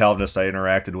another Calvinist I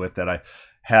interacted with that I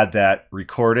had that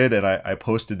recorded, and I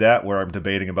posted that, where I'm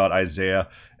debating about Isaiah.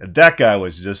 And that guy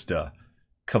was just a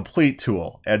complete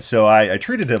tool. And so I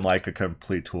treated him like a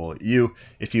complete tool.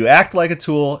 If you act like a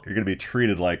tool, you're going to be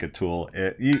treated like a tool.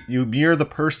 You mirror the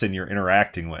person you're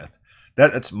interacting with.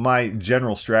 That's my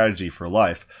general strategy for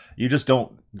life. You just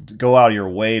don't go out of your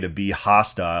way to be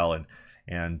hostile,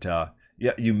 and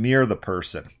you mirror the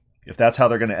person. If that's how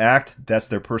they're going to act, that's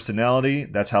their personality,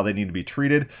 that's how they need to be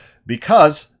treated,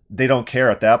 because they don't care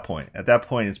at that point. At that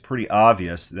point, it's pretty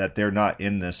obvious that they're not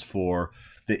in this for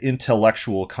the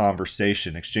intellectual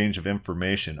conversation, exchange of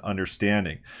information,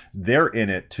 understanding. They're in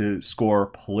it to score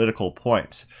political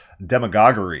points.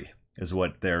 Demagoguery is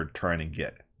what they're trying to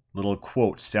get. Little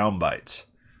quote sound bites.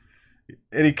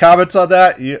 Any comments on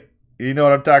that? You know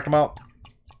what I'm talking about?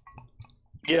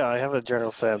 Yeah, I have a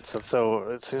general sense. And so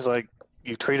it seems like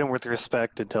you treat them with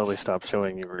respect until they stop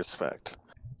showing you respect.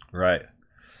 Right.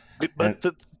 But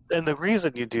the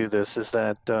reason you do this is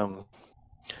that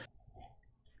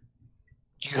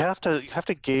you have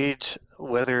to gauge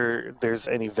whether there's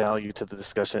any value to the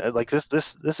discussion. Like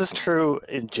this is true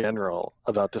in general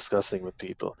about discussing with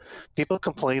people. People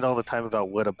complain all the time about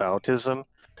whataboutism.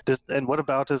 And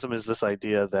whataboutism is this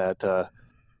idea that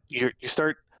you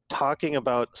start talking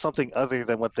about something other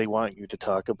than what they want you to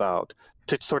talk about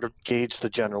to sort of gauge the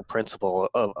general principle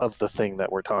of the thing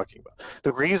that we're talking about.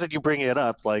 The reason you bring it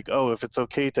up, like, oh, if it's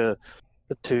okay to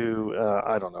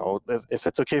I don't know, if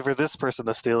it's okay for this person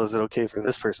to steal, is it okay for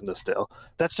this person to steal?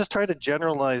 That's just trying to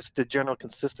generalize the general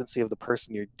consistency of the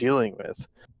person you're dealing with.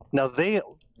 Now, they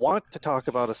want to talk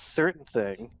about a certain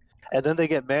thing, and then they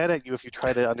get mad at you if you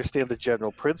try to understand the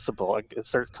general principle and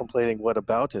start complaining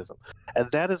whataboutism.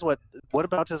 And that is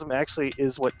whataboutism actually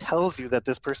is what tells you that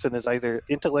this person is either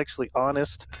intellectually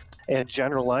honest and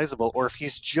generalizable, or if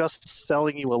he's just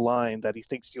selling you a line that he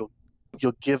thinks you'll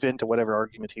give in to whatever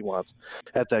argument he wants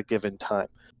at that given time.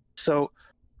 So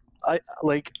I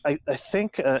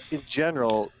think in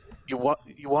general, you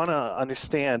want to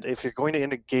understand, if you're going to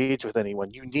engage with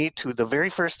anyone, you need to, the very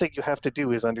first thing you have to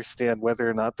do is understand whether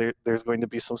or not there's going to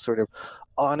be some sort of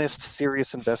honest,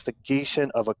 serious investigation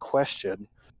of a question,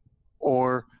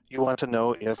 or you want to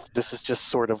know if this is just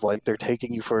sort of like they're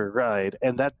taking you for a ride,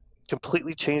 and that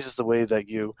completely changes the way that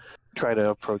you try to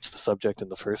approach the subject in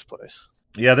the first place.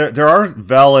 Yeah, there are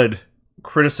valid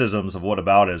criticisms of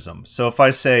whataboutism. So if I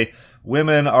say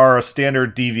women are a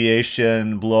standard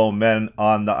deviation below men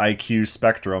on the IQ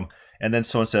spectrum, and then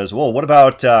someone says, well, what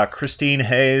about Christine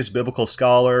Hayes, biblical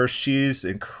scholar? She's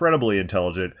incredibly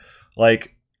intelligent.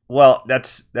 Like, well,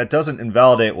 that doesn't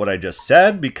invalidate what I just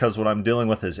said, because what I'm dealing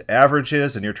with is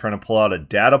averages, and you're trying to pull out a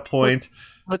data point.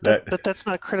 But that's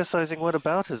not criticizing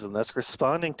whataboutism. That's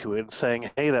responding to it and saying,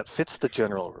 hey, that fits the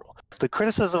general rule. The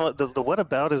criticism, the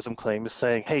whataboutism claim is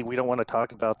saying, hey, we don't want to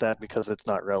talk about that because it's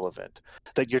not relevant.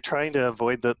 That you're trying to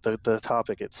avoid the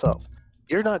topic itself.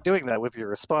 You're not doing that with your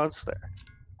response there.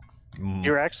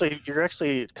 You're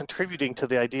actually contributing to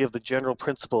the idea of the general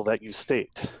principle that you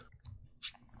state.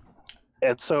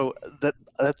 And so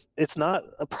it's not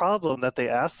a problem that they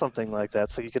ask something like that,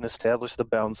 so you can establish the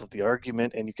bounds of the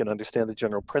argument and you can understand the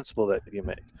general principle that you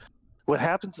make. What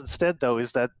happens instead, though,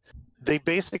 is that they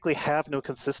basically have no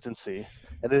consistency.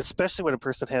 And especially when a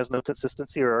person has no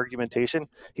consistency or argumentation,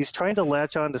 he's trying to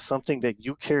latch on to something that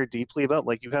you care deeply about,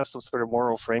 like you have some sort of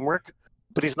moral framework,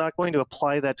 but he's not going to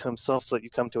apply that to himself so that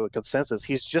you come to a consensus.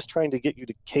 He's just trying to get you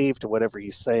to cave to whatever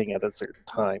he's saying at a certain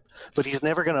time. But he's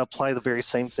never going to apply the very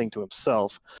same thing to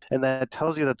himself. And that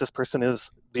tells you that this person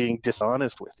is being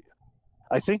dishonest with you.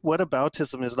 I think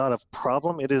whataboutism is not a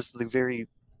problem. It is the very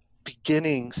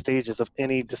beginning stages of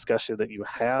any discussion that you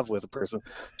have with a person,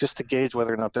 just to gauge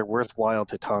whether or not they're worthwhile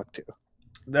to talk to.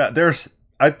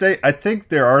 I think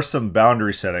there are some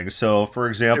boundary settings. So, for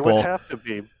example, there would have to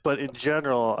be, but in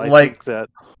general, I think that,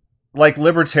 like,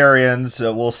 libertarians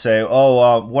will say,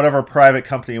 whatever a private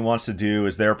company wants to do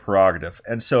is their prerogative.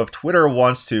 And so, if Twitter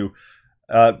wants to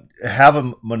have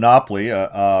a monopoly,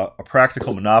 a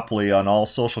practical monopoly on all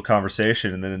social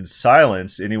conversation, and then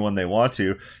silence anyone they want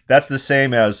to, that's the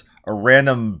same as a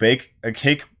random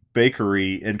cake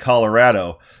bakery in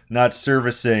Colorado not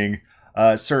servicing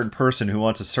a certain person who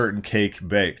wants a certain cake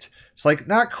baked. It's like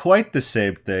not quite the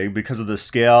same thing because of the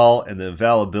scale and the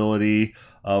availability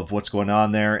of what's going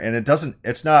on there, and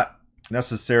it's not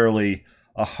necessarily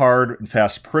a hard and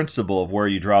fast principle of where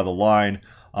you draw the line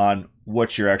on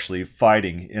what you're actually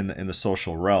fighting in the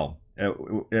social realm.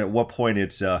 At what point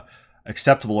it's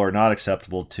acceptable or not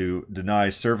acceptable to deny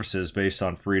services based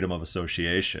on freedom of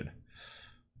association.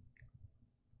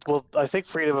 Well, I think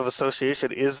freedom of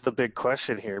association is the big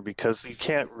question here, because you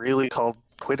can't really call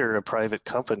Twitter a private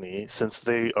company, since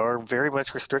they are very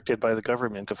much restricted by the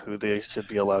government of who they should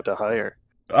be allowed to hire.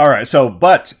 All right. So,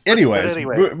 but anyways,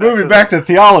 anyway, moving back to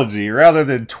theology rather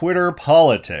than Twitter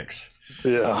politics.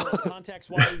 Yeah.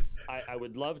 Context-wise, I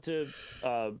would love to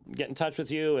get in touch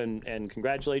with you and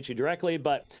congratulate you directly,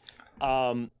 but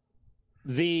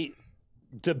the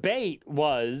debate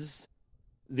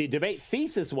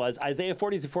thesis was Isaiah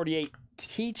 40-48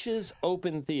 teaches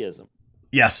open theism.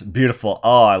 Yes, beautiful.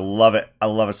 Oh, I love it. I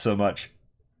love it so much.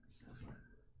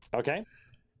 Okay.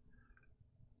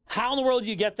 How in the world do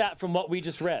you get that from what we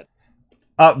just read?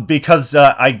 Because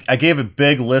I gave a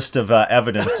big list of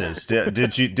evidences.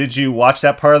 Did you watch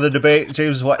that part of the debate,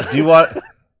 James? What do you want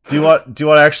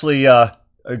to actually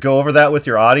go over that with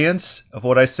your audience of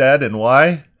what I said and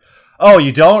why? Oh,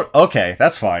 you don't? Okay,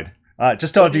 that's fine.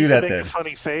 Just don't do that make then. A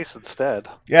funny face instead.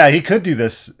 Yeah, he could do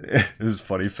this. His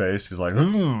funny face. He's like,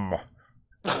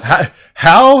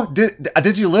 How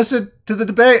did you listen to the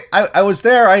debate? I was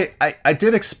there. I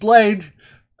did explain.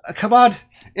 Come on.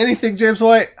 Anything, James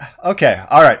White? Okay.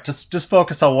 All right. Just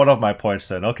focus on one of my points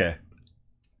then. Okay.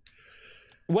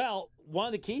 Well, one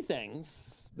of the key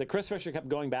things that Chris Fisher kept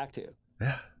going back to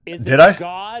is Did that I?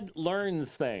 God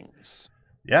learns things.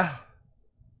 Yeah.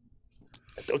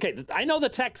 Okay, I know the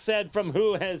text said, "From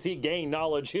who has he gained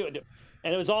knowledge?" And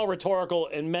it was all rhetorical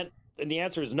and the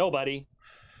answer is nobody.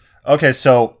 Okay,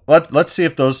 so let's see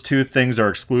if those two things are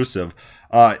exclusive.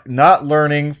 Not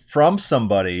learning from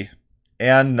somebody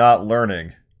and not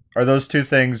learning, are those two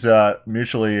things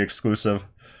mutually exclusive,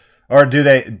 or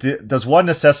does one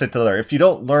necessitate the other? If you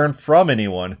don't learn from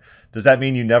anyone, does that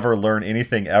mean you never learn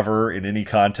anything ever in any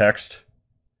context?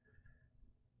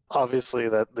 Obviously,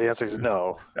 that the answer is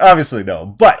no. Obviously, no.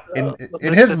 But in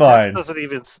his mind,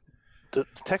 the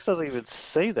text doesn't even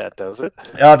say that, does it?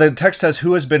 The text says,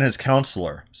 "Who has been his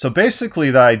counselor?" So basically,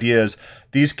 the idea is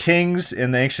these kings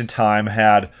in the ancient time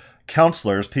had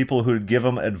counselors, people who would give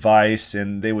them advice,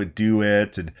 and they would do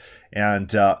it.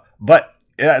 But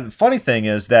the funny thing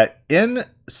is that in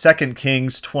 2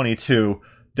 Kings 22,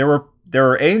 there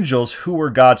were angels who were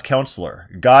God's counselor.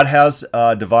 God has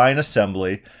a divine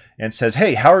assembly and says,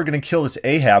 "Hey, how are we going to kill this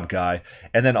Ahab guy?"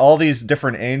 And then all these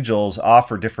different angels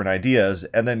offer different ideas,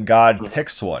 and then God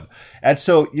picks one. And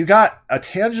so you got a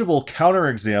tangible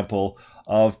counterexample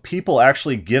of people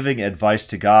actually giving advice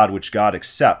to God, which God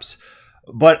accepts.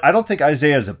 But I don't think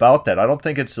Isaiah is about that. I don't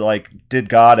think it's like, did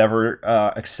God ever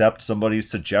accept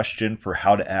somebody's suggestion for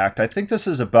how to act? I think this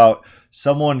is about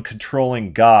someone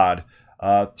controlling God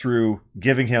through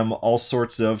giving him all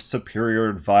sorts of superior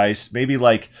advice. Maybe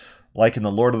like in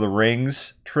the Lord of the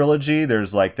Rings trilogy,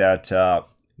 there's like that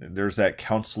there's that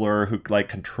counselor who like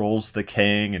controls the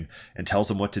king and tells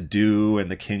him what to do,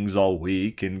 and the king's all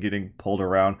weak and getting pulled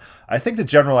around. I think the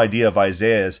general idea of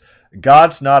Isaiah is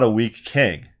God's not a weak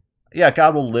king. Yeah,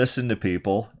 God will listen to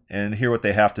people and hear what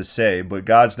they have to say, but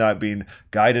God's not being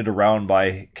guided around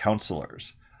by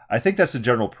counselors. I think that's the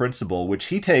general principle, which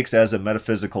he takes as a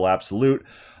metaphysical absolute.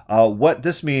 What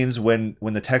this means when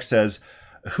the text says,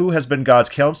 "Who has been God's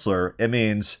counselor?" it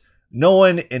means no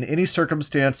one in any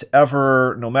circumstance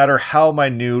ever, no matter how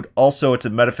minute. Also, it's a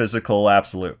metaphysical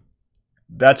absolute.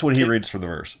 That's what he reads from the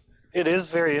verse. It is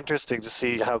very interesting to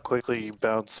see how quickly you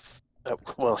bounce.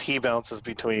 Well, he bounces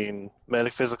between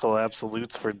metaphysical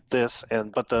absolutes for this,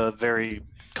 but the very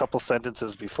couple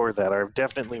sentences before that are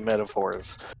definitely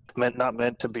metaphors, not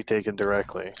meant to be taken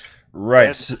directly.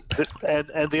 Right.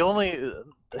 And the only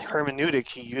hermeneutic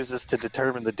he uses to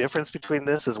determine the difference between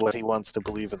this is what he wants to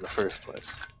believe in the first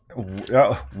place.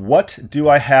 What do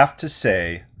I have to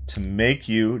say to make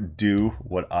you do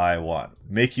what I want?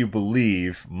 Make you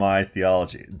believe my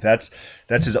theology. That's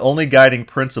his only guiding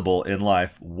principle in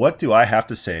life. What do I have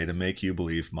to say to make you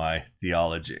believe my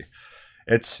theology?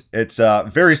 It's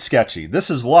very sketchy. This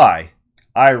is why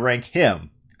I rank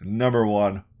him number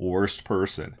one worst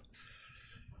person.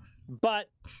 But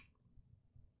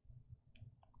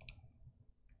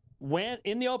when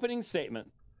in the opening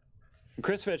statement,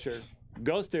 Chris Fisher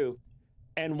goes through,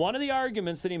 and one of the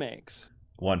arguments that he makes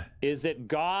is that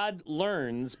God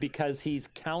learns because he's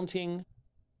counting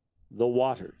the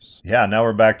waters. Yeah, now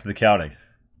we're back to the counting.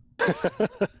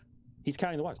 He's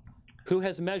counting the waters. Who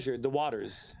has measured the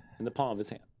waters in the palm of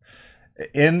his hand?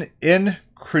 In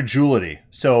incredulity.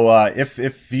 So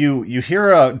if you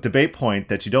hear a debate point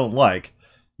that you don't like,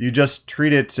 you just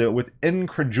treat it with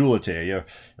incredulity. You're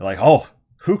like, oh,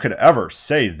 who could ever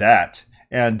say that?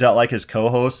 And like his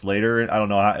co-host later, I don't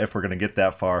know if we're going to get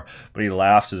that far, but he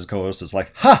laughs. His co-host is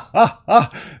like,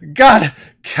 God,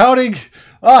 counting.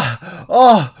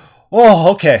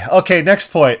 Okay,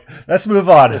 next point. Let's move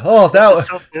on.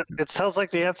 It sounds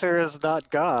like the answer is not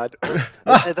God.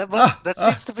 That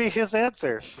seems to be his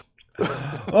answer.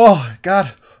 Oh,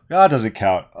 God, God doesn't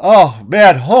count. Oh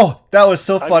man, oh that was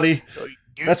so funny.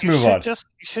 Let's move on. You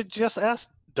should just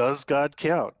ask, does God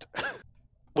count?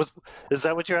 Is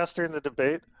that what you asked during the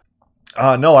debate?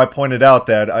 No, I pointed out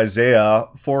that Isaiah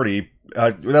 40.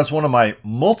 That's one of my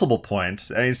multiple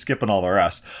points, and he's skipping all the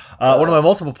rest. One of my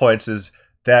multiple points is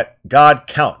that God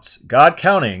counts. God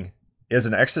counting is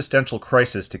an existential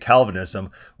crisis to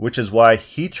Calvinism, which is why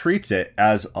he treats it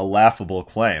as a laughable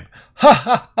claim. Ha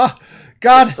ha ha!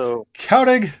 God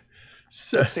counting.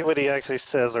 Let's see what he actually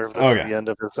says, or if this is the end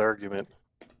of his argument.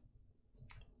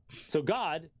 So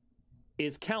God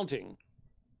is counting,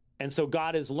 and so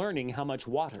God is learning how much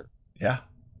water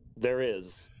there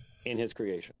is in his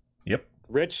creation. Yep.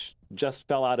 Rich just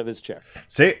fell out of his chair.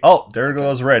 See? Oh, there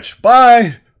goes Rich.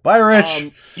 Bye! Bye,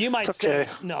 Rich! You might say,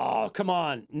 no, come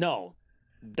on. No,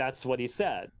 that's what he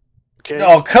said. Okay.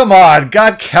 Oh, come on.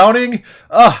 God counting?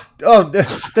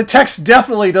 The text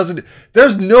definitely doesn't...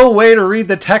 There's no way to read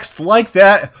the text like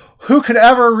that. Who could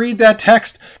ever read that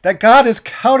text that God is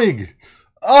counting?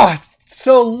 Oh, it's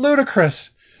so ludicrous.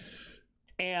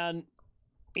 And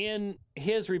in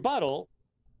his rebuttal,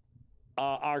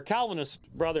 our Calvinist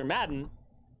brother Madden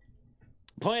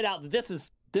pointed out that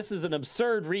this is an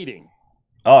absurd reading.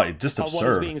 Oh, just absurd. Of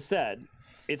what is being said.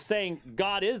 It's saying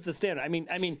God is the standard. I mean,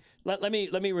 let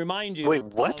me remind you. Wait,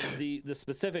 what? Of the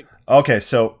specific. Okay,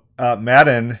 so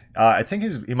Madden, I think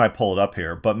he might pull it up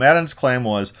here, but Madden's claim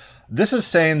was, this is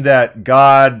saying that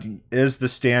God is the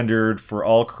standard for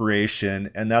all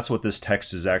creation, and that's what this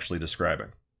text is actually describing.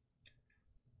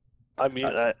 I mean,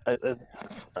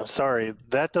 I'm sorry,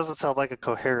 that doesn't sound like a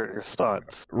coherent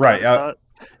response. Right.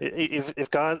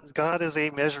 If God is a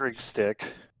measuring stick,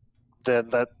 then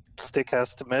that stick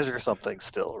has to measure something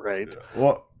still, right?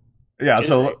 Well, yeah.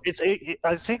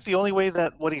 I think the only way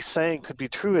that what he's saying could be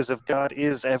true is if God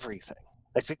is everything.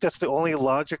 I think that's the only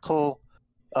logical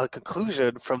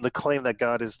conclusion from the claim that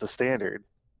God is the standard.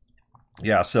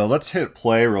 Yeah, so let's hit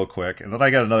play real quick, and then I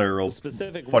got another real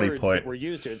specific funny words point. That were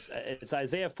used here. It's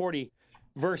Isaiah 40,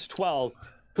 verse 12.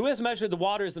 Who has measured the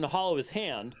waters in the hollow of his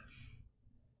hand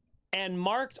and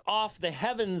marked off the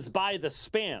heavens by the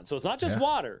span? So it's not just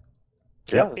water.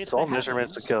 Yeah, it's all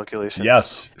measurements and calculations.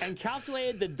 Yes. And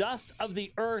calculated the dust of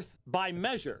the earth by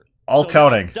measure. All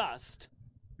counting. Dust,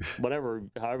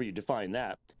 however you define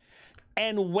that.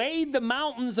 And weighed the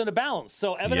mountains in a balance.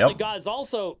 So evidently God's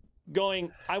also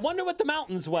going, I wonder what the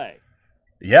mountains weigh.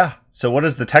 Yeah. So what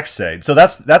does the text say? So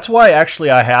that's why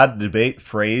actually I had the debate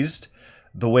phrased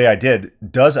the way I did.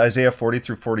 Does Isaiah 40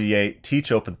 through 48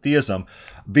 teach open theism?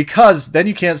 Because then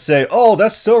you can't say, oh,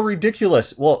 that's so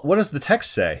ridiculous. Well, what does the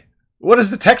text say? What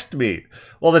does the text mean?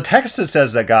 Well, the text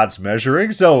says that God's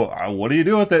measuring, so what do you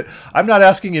do with it? I'm not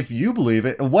asking if you believe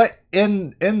it. What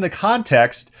in the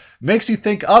context makes you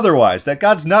think otherwise, that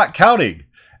God's not counting?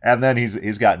 And then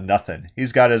he's got nothing.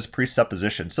 He's got his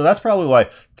presupposition. So that's probably why,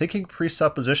 thinking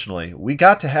presuppositionally, we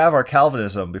got to have our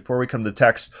Calvinism before we come to the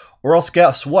text, or else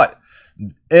guess what?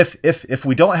 If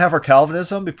we don't have our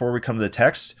Calvinism before we come to the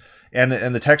text, and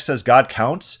the text says God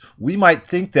counts, we might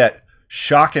think that,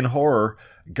 shock and horror,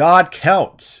 God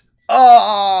counts.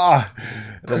 Ah!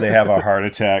 Then they have a heart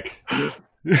attack.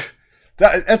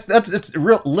 It's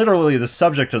literally the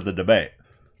subject of the debate.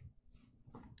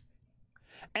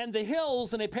 And the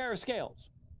hills in a pair of scales.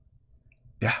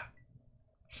 Yeah.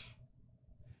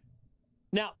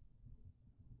 Now,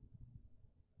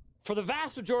 for the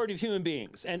vast majority of human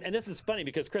beings, and this is funny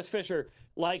because Chris Fisher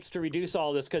likes to reduce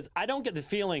all this, because I don't get the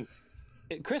feeling.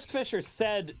 Chris Fisher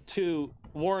said to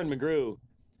Warren McGrew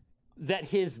that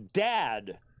his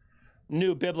dad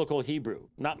knew biblical Hebrew.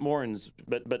 Not Warren's,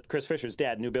 but Chris Fisher's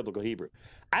dad knew biblical Hebrew.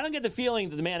 I don't get the feeling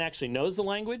that the man actually knows the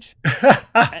language,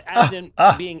 as in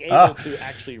being able to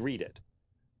actually read it.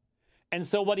 And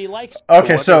so what he likes...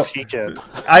 Okay, so... he can.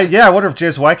 I wonder if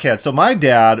James White can. So my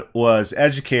dad was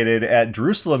educated at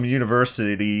Jerusalem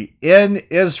University in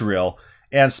Israel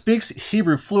and speaks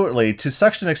Hebrew fluently to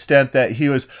such an extent that he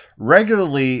was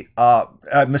regularly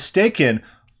mistaken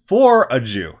for a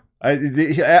Jew.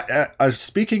 A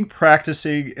speaking,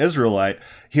 practicing Israelite,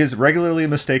 he is regularly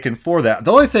mistaken for that.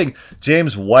 The only thing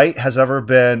James White has ever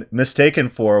been mistaken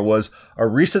for was a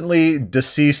recently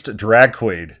deceased drag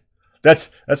queen. That's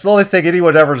the only thing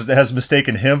anyone ever has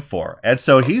mistaken him for. And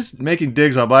so he's making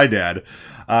digs on my dad,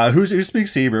 who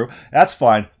speaks Hebrew. That's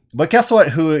fine. But guess what?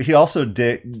 Who he also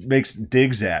makes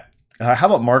digs at? How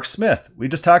about Mark Smith? We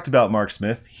just talked about Mark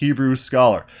Smith, Hebrew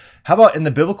scholar. How about in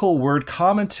the Biblical Word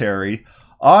Commentary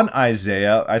on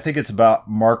Isaiah? I think it's about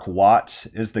Mark Watts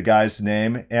is the guy's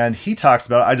name. And he talks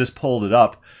about it. I just pulled it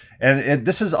up. And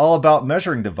this is all about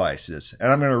measuring devices.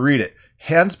 And I'm going to read it.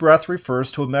 Hand's breadth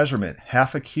refers to a measurement,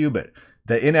 half a cubit.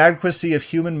 The inadequacy of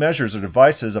human measures or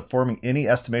devices of forming any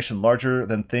estimation larger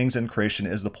than things in creation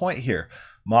is the point here.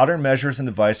 Modern measures and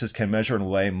devices can measure and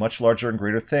weigh much larger and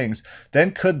greater things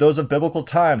than could those of biblical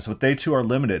times, but they too are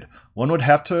limited. One would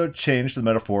have to change the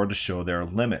metaphor to show their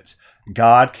limits.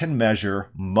 God can measure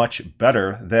much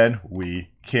better than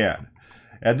we can.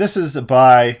 And this is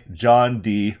by John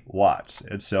D. Watts.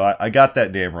 And so I got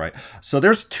that name right. So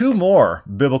there's 2 more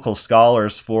biblical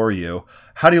scholars for you.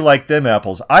 How do you like them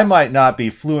apples? I might not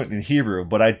be fluent in Hebrew,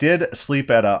 but I did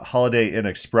sleep at a Holiday Inn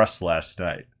Express last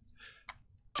night.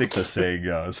 I think the saying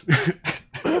goes.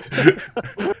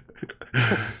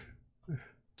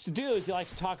 To do is he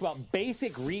likes to talk about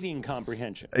basic reading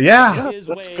comprehension. Yeah. His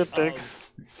that's a way good thing. of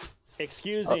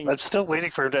excusing. I'm still waiting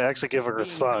for him to actually give a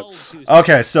response.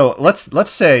 Okay, so let's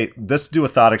do a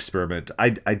thought experiment. I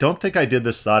don't think I did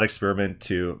this thought experiment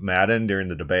to Madden during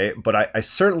the debate, but I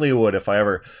certainly would if I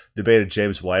ever debated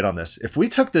James White on this. If we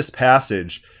took this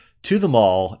passage to the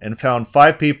mall and found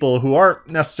 5 people who aren't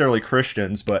necessarily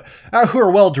Christians, but who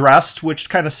are well dressed, which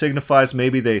kind of signifies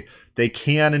maybe they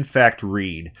can in fact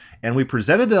read, and we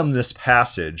presented them this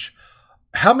passage,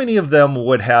 how many of them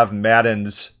would have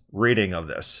Madden's reading of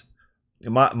this?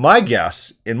 My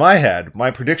guess, in my head, my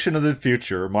prediction of the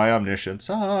future, my omniscience,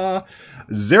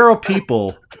 0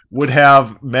 people would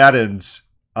have Madden's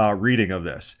reading of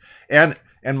this. And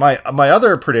my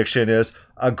other prediction is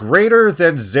a greater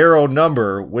than 0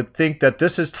 number would think that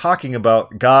this is talking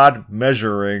about God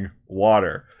measuring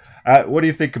water. What do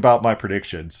you think about my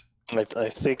predictions? I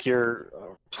think you're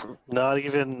not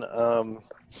even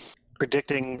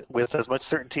predicting with as much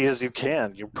certainty as you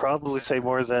can. You probably say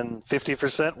more than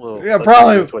 50% will. Yeah,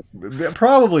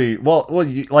 probably. Well,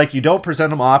 you don't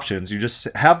present them options. You just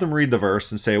have them read the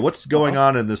verse and say, what's going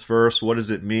on in this verse? What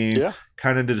does it mean? Yeah.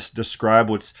 Kind of just describe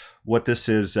what this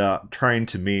is trying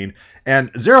to mean. And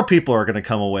 0 people are going to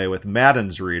come away with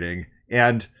Madden's reading,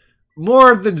 and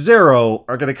more than 0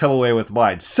 are going to come away with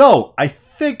mine. So I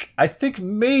think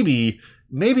maybe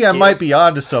I might be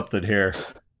onto something here.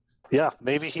 Yeah,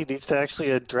 maybe he needs to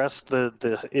actually address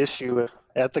the issue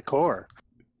at the core.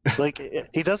 Like,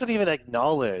 he doesn't even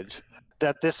acknowledge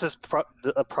that this is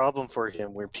a problem for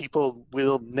him, where people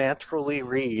will naturally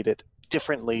read it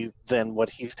differently than what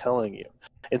he's telling you.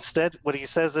 Instead, what he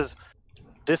says is,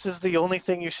 this is the only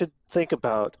thing you should think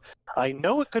about. I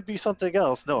know it could be something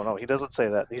else. No, he doesn't say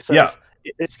that. He says,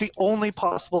 it's the only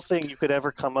possible thing you could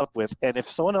ever come up with. And if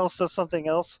someone else says something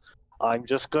else, I'm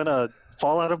just going to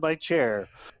fall out of my chair.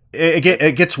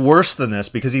 It gets worse than this,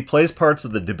 because he plays parts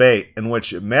of the debate in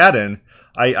which Madden,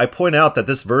 I point out that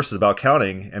this verse is about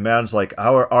counting, and Madden's like, I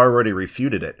already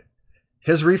refuted it.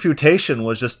 His refutation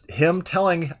was just him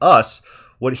telling us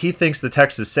what he thinks the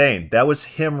text is saying. That was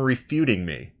him refuting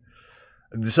me.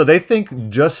 So they think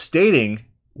just stating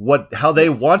how they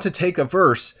want to take a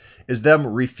verse is them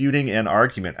refuting an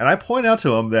argument. And I point out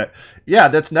to him that,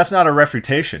 that's not a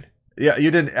refutation. Yeah,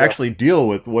 you didn't actually deal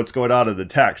with what's going on in the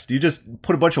text. You just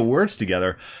put a bunch of words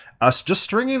together. Just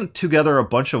stringing together a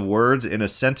bunch of words in a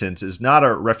sentence is not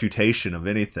a refutation of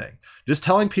anything. Just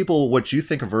telling people what you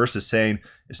think a verse is saying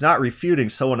is not refuting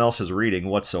someone else's reading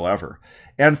whatsoever.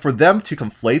 And for them to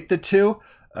conflate the two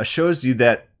shows you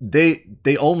that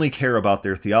they only care about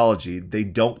their theology. They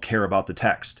don't care about the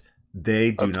text.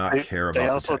 They do not care about the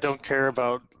text. They also don't care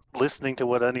about listening to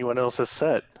what anyone else has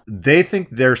said. They think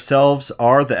themselves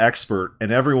are the expert, and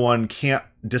everyone can't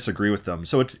disagree with them.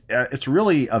 So it's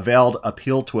really a veiled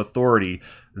appeal to authority.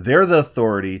 They're the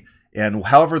authority, and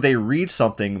however they read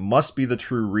something must be the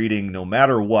true reading no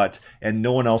matter what, and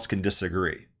no one else can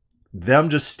disagree. Them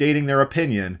just stating their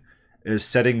opinion is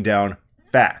setting down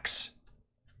facts.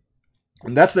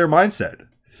 And that's their mindset.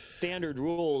 Standard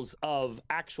rules of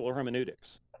actual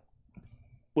hermeneutics,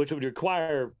 which would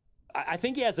require, I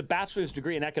think he has a bachelor's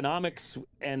degree in economics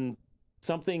and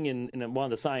something in one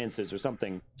of the sciences or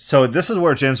something. So this is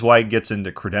where James White gets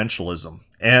into credentialism.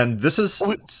 And this is...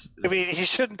 I mean, he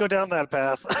shouldn't go down that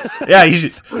path. Yeah,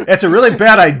 it's a really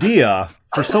bad idea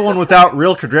for someone without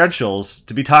real credentials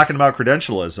to be talking about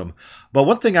credentialism. But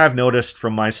one thing I've noticed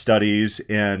from my studies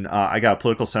in, I got a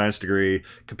political science degree,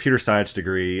 computer science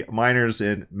degree, minors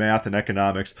in math and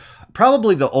economics.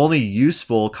 Probably the only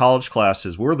useful college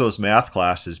classes were those math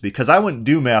classes, because I wouldn't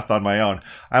do math on my own.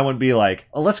 I wouldn't be like,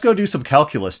 oh, let's go do some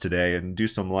calculus today and do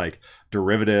some like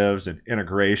derivatives and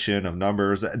integration of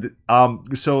numbers.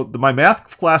 So my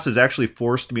math classes actually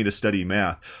forced me to study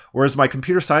math, whereas my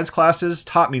computer science classes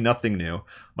taught me nothing new.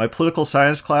 My political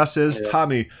science classes taught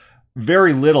me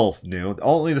very little new.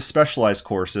 Only the specialized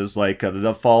courses, like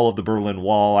the fall of the Berlin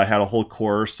Wall. I had a whole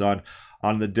course on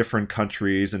on the different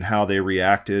countries and how they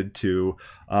reacted to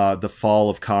the fall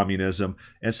of communism.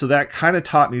 And so that kind of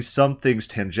taught me some things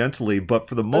tangentially, but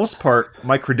for the most part,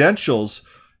 my credentials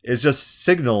is just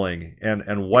signaling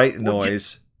and white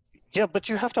noise. Yeah, but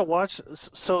you have to watch.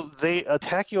 So they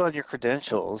attack you on your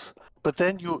credentials, but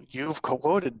then you've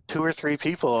quoted 2 or 3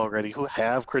 people already who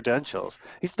have credentials.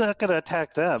 He's not going to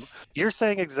attack them. You're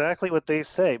saying exactly what they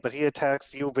say, but he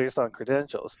attacks you based on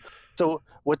credentials. So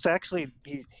what's actually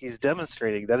he's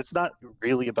demonstrating that it's not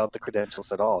really about the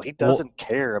credentials at all. He doesn't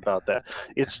care about that.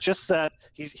 It's just that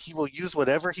he will use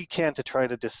whatever he can to try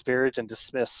to disparage and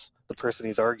dismiss the person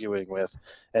he's arguing with.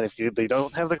 And if they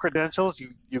don't have the credentials,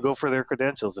 you go for their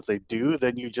credentials. If they do,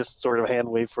 then you just sort of hand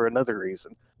wave for another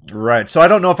reason. Right. So I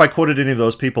don't know if I quoted any of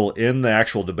those people in the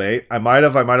actual debate. I might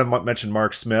have mentioned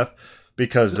Mark Smith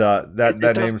because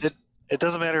that name's. It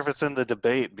doesn't matter if it's in the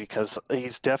debate because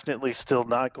he's definitely still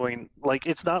not going. Like,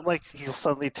 it's not like he'll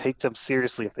suddenly take them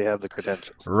seriously if they have the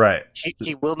credentials. Right.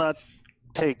 He will not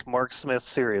take Mark Smith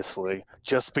seriously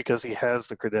just because he has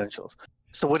the credentials.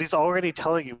 So what he's already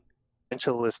telling you,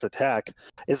 credentialist attack,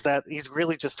 is that he's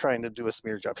really just trying to do a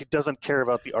smear job. He doesn't care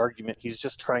about the argument. He's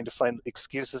just trying to find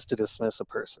excuses to dismiss a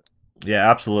person.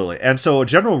 Yeah, absolutely. And so a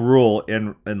general rule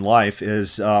in life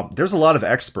is there's a lot of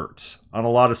experts on a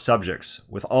lot of subjects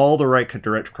with all the right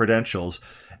credentials,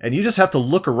 and you just have to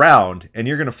look around and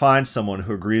you're going to find someone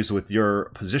who agrees with your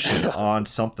position on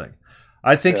something.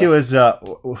 I think it was,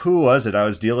 who was it? I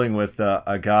was dealing with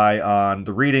a guy on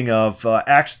the reading of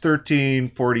Acts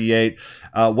 13:48,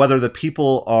 whether the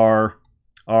people are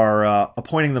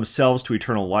appointing themselves to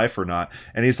eternal life or not.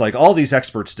 And he's like, all these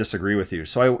experts disagree with you.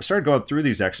 So I started going through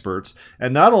these experts,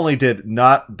 and not only did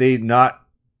they not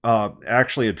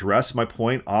actually address my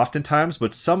point oftentimes,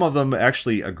 but some of them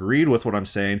actually agreed with what I'm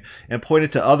saying and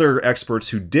pointed to other experts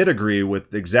who did agree with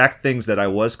the exact things that I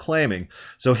was claiming.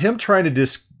 So him trying to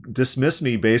dismiss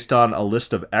me based on a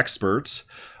list of experts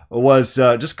was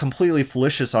just completely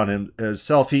fallacious on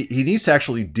himself. He needs to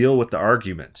actually deal with the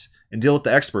argument and deal with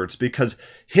the experts, because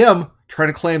him trying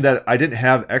to claim that I didn't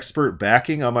have expert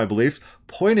backing on my belief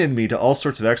pointed me to all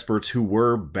sorts of experts who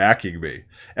were backing me.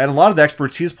 And a lot of the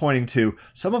experts he's pointing to,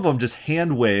 some of them just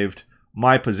hand-waved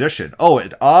my position. Oh,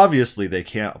 obviously they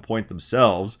can't appoint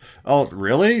themselves. Oh,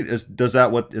 really? Is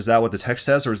that what the text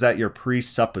says, or is that your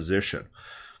presupposition?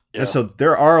 Yeah. And so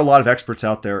there are a lot of experts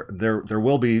out there. There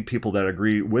will be people that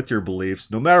agree with your beliefs,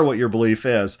 no matter what your belief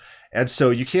is. And so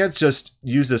you can't just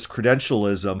use this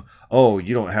credentialism. Oh,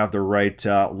 you don't have the right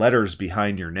letters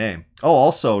behind your name. Oh,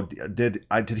 also, did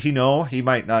he know? He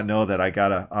might not know that I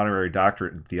got an honorary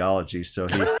doctorate in theology, so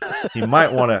he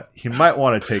might want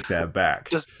to take that back.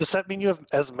 Does that mean you have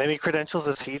as many credentials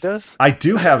as he does? I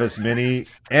do have as many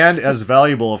and as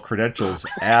valuable of credentials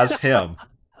as him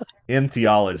in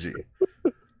theology.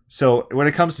 So when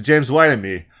it comes to James White and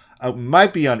me, I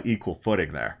might be on equal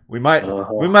footing there. We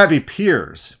might be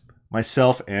peers,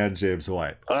 myself and James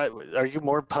White. Are you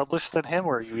more published than him,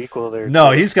 or are you equal there?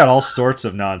 No, he's got all sorts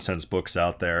of nonsense books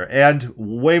out there and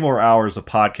way more hours of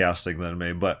podcasting than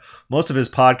me. But most of his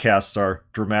podcasts are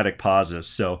dramatic pauses,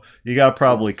 so you got to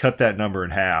probably cut that number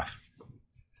in half.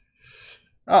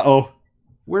 Uh-oh.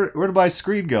 Where did my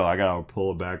screen go? I got to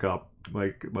pull it back up.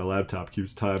 My laptop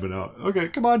keeps timing out. Okay,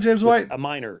 come on, James White. A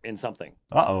minor in something.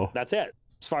 Uh-oh. That's it,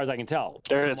 as far as I can tell.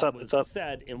 There, it's up. It's up.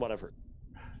 Said in whatever.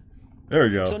 There we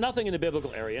go. So nothing in the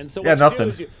biblical area. And so yeah, what nothing.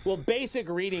 You do is basic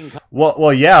reading.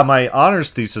 Well, yeah, my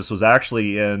honors thesis was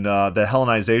actually in the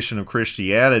Hellenization of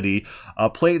Christianity,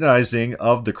 Platonizing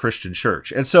of the Christian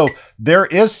church. And so there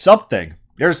is something.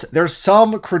 There's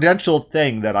some credentialed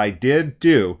thing that I did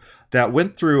do that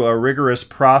went through a rigorous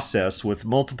process with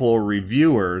multiple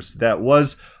reviewers that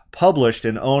was published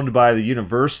and owned by the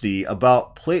university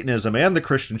about Platonism and the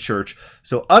Christian church.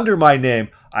 So under my name,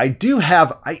 I do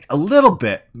have a little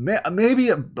bit, maybe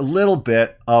a little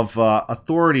bit of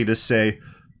authority to say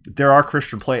there are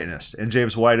Christian Platonists, and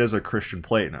James White is a Christian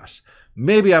Platonist.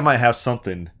 Maybe I might have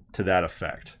something to that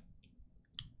effect.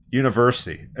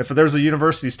 University. If there's a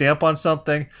university stamp on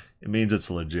something, it means it's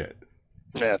legit.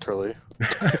 Naturally.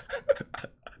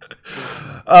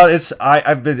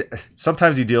 I've been,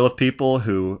 sometimes you deal with people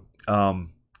who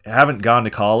haven't gone to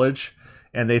college,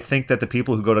 and they think that the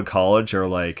people who go to college are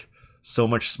like so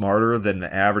much smarter than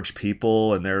the average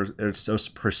people, and they're so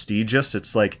prestigious.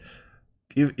 It's like,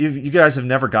 if you guys have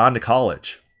never gone to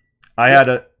college. I had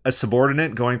a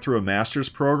subordinate going through a master's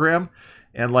program,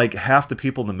 and like half the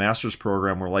people in the master's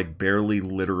program were like barely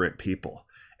literate people,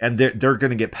 and they're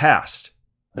going to get passed.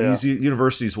 Yeah. These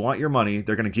universities want your money.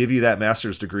 They're going to give you that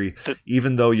master's degree,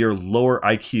 even though you're lower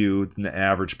IQ than the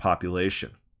average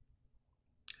population.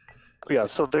 Yeah,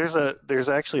 so there's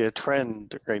actually a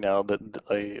trend right now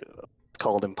that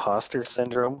called imposter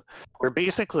syndrome, where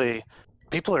basically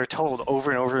people are told over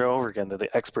and over and over again that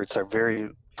the experts are very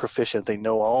proficient. They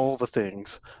know all the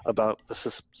things about the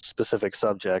specific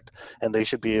subject, and they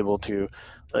should be able to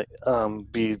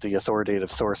be the authoritative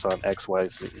source on X, Y,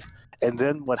 Z. And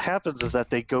then what happens is that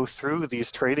they go through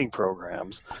these training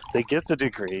programs, they get the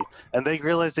degree, and they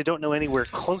realize they don't know anywhere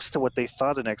close to what they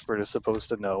thought an expert is supposed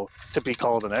to know to be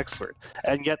called an expert.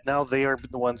 And yet now they are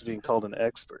the ones being called an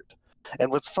expert. And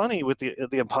what's funny with the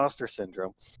imposter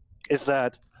syndrome is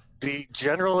that the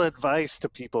general advice to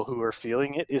people who are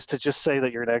feeling it is to just say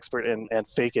that you're an expert and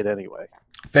fake it anyway.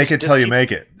 Fake it till you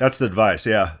make it. That's the advice,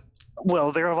 yeah.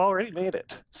 Well, they have already made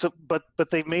it. So, but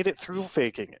they've made it through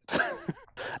faking it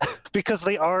because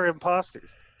they are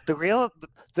imposters. The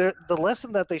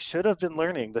lesson that they should have been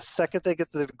learning the second they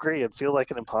get the degree and feel like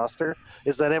an imposter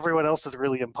is that everyone else is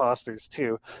really imposters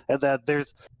too, and that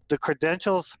the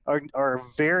credentials are a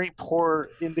very poor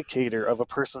indicator of a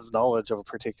person's knowledge of a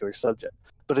particular subject.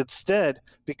 But instead,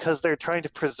 because they're trying to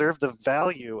preserve the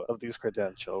value of these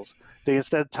credentials, they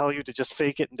instead tell you to just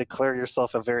fake it and declare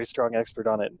yourself a very strong expert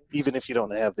on it, even if you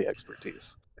don't have the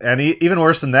expertise. And even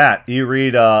worse than that, you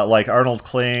read like Arnold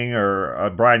Kling or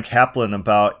Brian Kaplan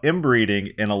about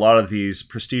inbreeding in a lot of these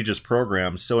prestigious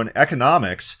programs. So in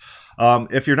economics,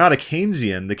 if you're not a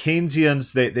Keynesian, the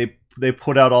Keynesians, they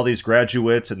put out all these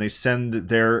graduates and they send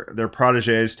their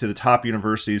protégés to the top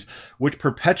universities, which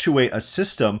perpetuate a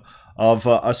system of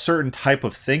a certain type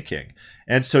of thinking.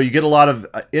 And so you get a lot of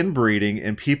inbreeding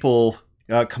and people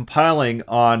compiling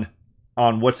on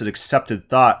what's an accepted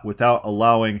thought without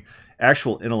allowing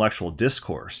actual intellectual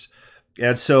discourse.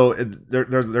 And so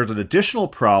there's an additional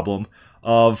problem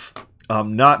of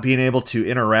not being able to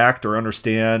interact or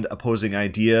understand opposing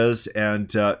ideas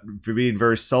and being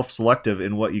very self-selective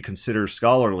in what you consider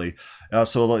scholarly.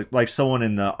 So like someone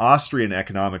in the Austrian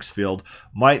economics field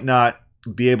might not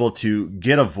be able to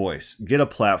get a voice, get a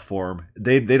platform.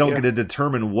 They don't get to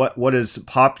determine what is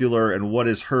popular and what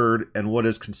is heard and what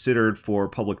is considered for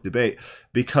public debate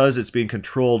because it's being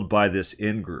controlled by this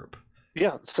in-group.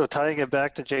 Yeah, so tying it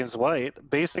back to James White,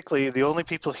 basically the only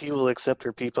people he will accept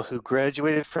are people who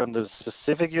graduated from the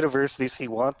specific universities he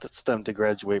wants them to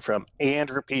graduate from and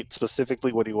repeat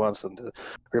specifically what he wants them to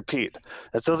repeat.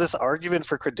 And so this argument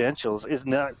for credentials is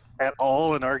not at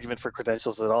all an argument for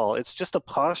credentials at all. It's just a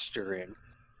posturing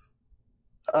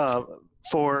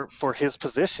for his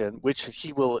position, which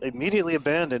he will immediately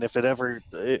abandon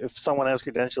if someone has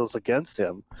credentials against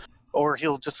him, or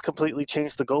he'll just completely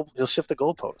change he'll shift the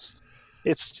goalpost.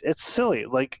 It's silly.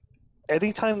 Like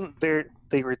anytime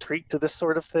they retreat to this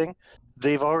sort of thing,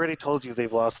 they've already told you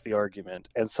they've lost the argument,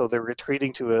 and so they're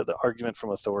retreating to the argument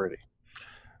from authority.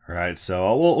 All right,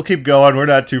 so we'll keep going. We're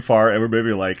not too far, and we're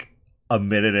maybe like a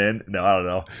minute in. No, I don't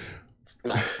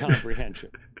know.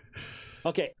 Comprehension.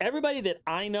 Okay, everybody that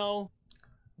I know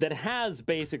that has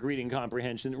basic reading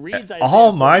comprehension reads Isaiah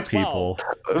all my 12. people.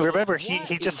 Remember,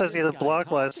 he just says he has a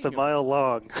block list a mile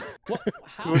long.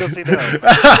 Who does he know?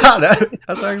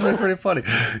 That's actually pretty funny.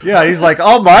 Yeah, he's like,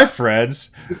 all my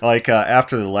friends, like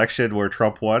after the election where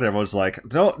Trump won, everyone's like,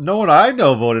 no one I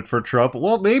know voted for Trump.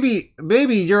 Well, maybe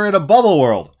you're in a bubble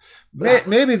world.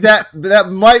 Maybe that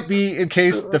might be in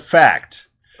case the fact.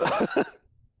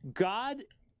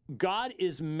 God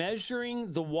is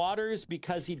measuring the waters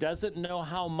because he doesn't know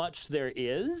how much there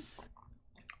is.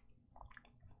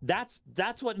 That's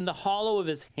what in the hollow of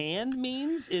his hand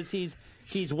means, is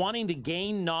he's wanting to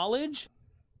gain knowledge.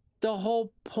 The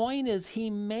whole point is he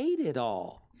made it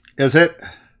all. Is it?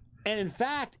 And in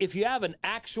fact, if you have an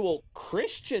actual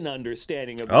Christian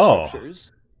understanding of the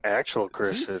scriptures, actual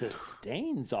Christian, he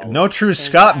sustains all. No true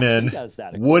Scotsman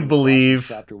would believe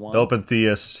the open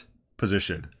theist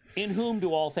position. In whom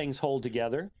do all things hold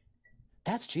together?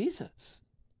 That's Jesus.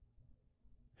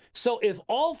 So if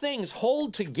all things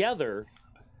hold together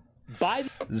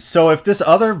So if this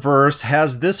other verse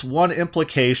has this one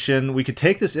implication, we could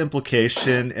take this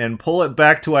implication and pull it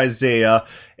back to Isaiah,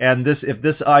 and if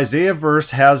this Isaiah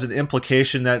verse has an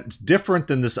implication that's different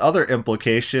than this other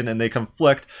implication and they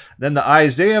conflict, then the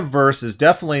Isaiah verse is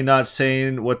definitely not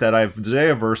saying what that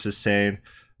Isaiah verse is saying,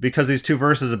 because these two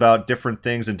verses about different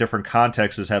things in different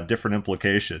contexts have different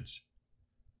implications.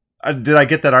 Did I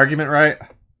get that argument right?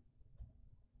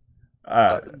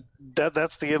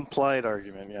 That's the implied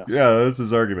argument, yes. Yeah, that's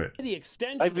his argument. The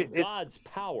extension of God's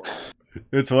power.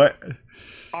 It's what?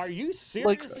 Are you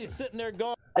seriously sitting there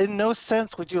going... In no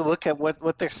sense would you look at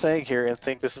what they're saying here and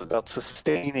think this is about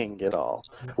sustaining it all.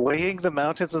 Weighing the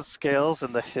mountains in scales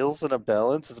and the hills in a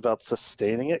balance is about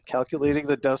sustaining it, calculating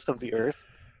the dust of the earth.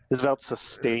 is about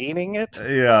sustaining it.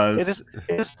 Yeah, It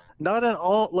is not at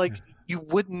all like you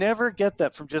would never get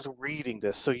that from just reading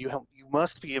this. So you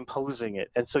must be imposing it,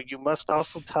 and so you must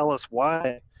also tell us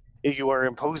why you are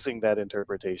imposing that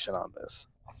interpretation on this.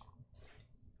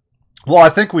 Well, I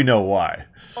think we know why.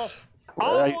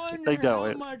 I wonder know how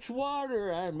it. much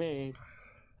water I made.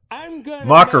 I'm gonna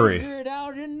Mockery. measure it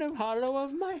out in the hollow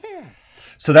of my hand.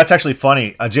 So that's actually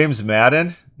funny. James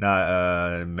Madden,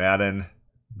 not Madden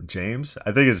James.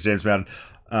 I think it's James Madden.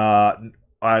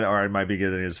 I might be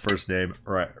getting his first name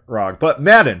wrong. But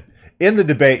Madden, in the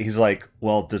debate, he's like,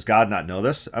 well, does God not know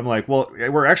this? I'm like, well,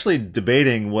 we're actually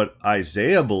debating what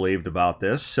Isaiah believed about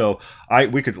this. So I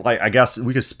guess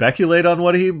we could speculate on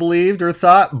what he believed or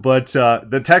thought, but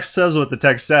the text says what the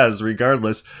text says,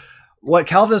 regardless. What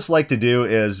Calvinists like to do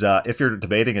is, if you're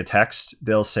debating a text,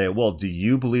 they'll say, well, do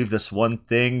you believe this one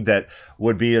thing that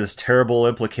would be this terrible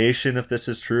implication if this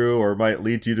is true, or might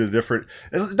lead you to different...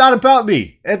 It's not about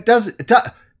me.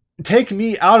 Take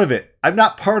me out of it. I'm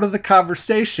not part of the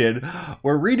conversation.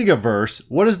 We're reading a verse.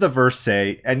 What does the verse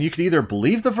say? And you can either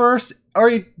believe the verse,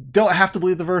 or you don't have to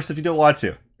believe the verse if you don't want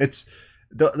to. It's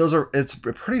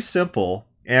pretty simple.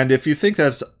 And if you think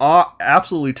that's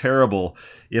absolutely terrible,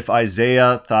 if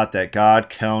Isaiah thought that God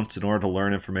counts in order to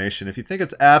learn information, if you think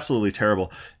it's absolutely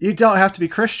terrible, you don't have to be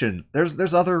Christian.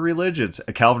 There's other religions.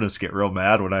 Calvinists get real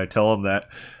mad when I tell them that.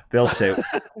 They'll say,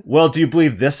 well, do you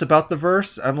believe this about the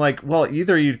verse? I'm like, well,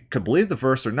 either you could believe the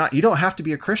verse or not. You don't have to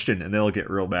be a Christian. And they'll get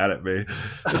real mad at me.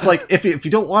 It's like, if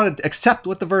you don't want to accept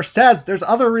what the verse says, there's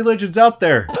other religions out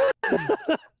there.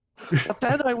 But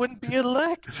then I wouldn't be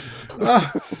elect.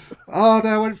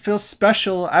 That wouldn't feel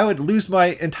special. I would lose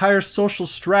my entire social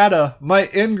strata, my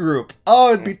in-group.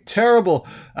 Oh, it'd be terrible.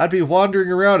 I'd be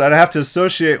wandering around. I'd have to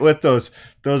associate with those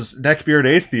neckbeard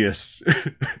atheists.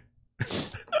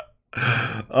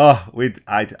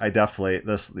 I definitely,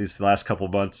 these last couple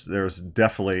months, there was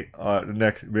definitely a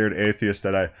neckbeard atheist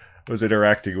that I was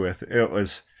interacting with. It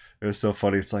was so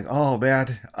funny. It's like, oh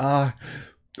man,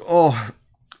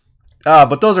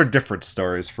 but those are different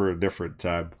stories for a different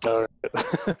time.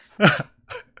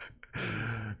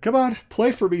 Come on,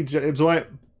 play for me, James White.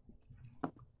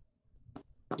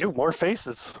 You more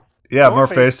faces. Yeah, more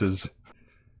faces.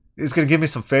 He's gonna give me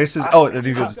some faces. And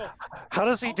he goes. How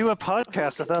does he do a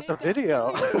podcast without the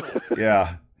video?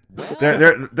 Yeah,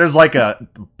 there's like a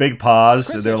big pause,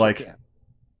 and they're like,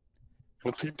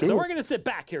 "What's he doing?" So we're gonna sit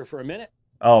back here for a minute.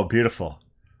 Oh, beautiful.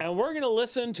 And we're going to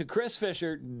listen to Chris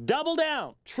Fisher double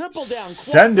down, triple down,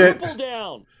 quadruple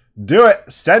down. Do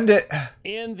it. Send it.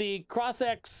 In the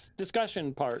cross-X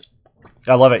discussion part.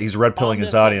 I love it. He's red-pilling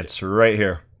his audience right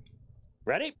here.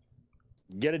 Ready?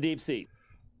 Get a deep seat.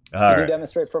 Can you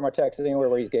demonstrate from our text anywhere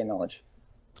where he's gained knowledge?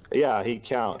 Yeah, he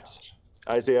counts.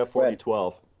 Isaiah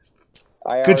 40:12.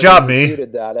 Good job, me.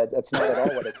 That's not at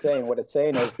all what it's saying. What it's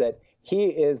saying is that he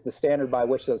is the standard by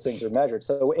which those things are measured.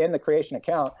 So in the creation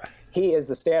account, he is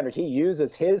the standard. He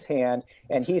uses his hand,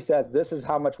 and he says, this is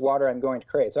how much water I'm going to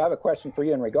create. So I have a question for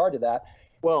you in regard to that.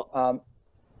 Well,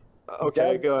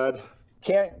 okay, go ahead.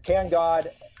 Can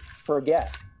God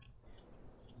forget?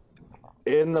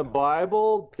 In the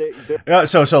Bible,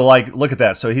 so like, look at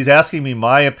that. So he's asking me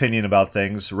my opinion about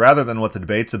things rather than what the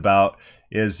debate's about.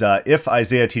 Is if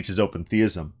Isaiah teaches open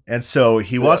theism. And so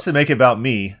he wants to make it about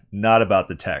me, not about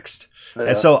the text. Yeah.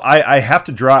 And so I have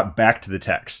to draw it back to the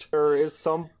text. There is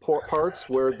some parts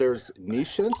where there's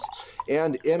nescience,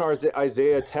 and in our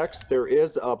Isaiah text, there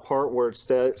is a part where it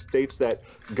states that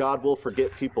God will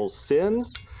forget people's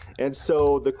sins. And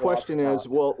so the question is,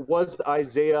 well, was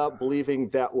Isaiah believing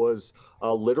that was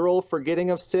a literal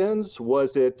forgetting of sins?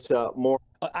 Was it more...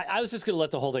 I was just going to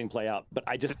let the whole thing play out, but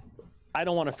I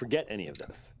don't want to forget any of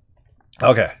this.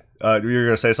 Okay. You're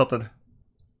going to say something?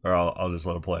 Or I'll just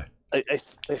let it play. I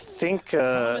think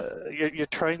you're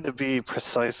trying to be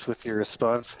precise with your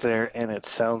response there, and it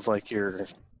sounds like you're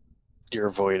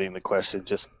avoiding the question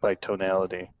just by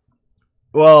tonality.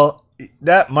 Well,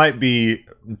 that might be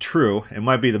true. It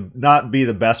might be not be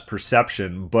the best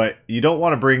perception, but you don't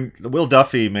want to bring... Will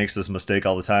Duffy makes this mistake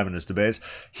all the time in his debates.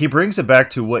 He brings it back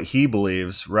to what he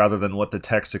believes rather than what the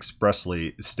text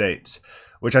expressly states,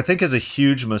 which I think is a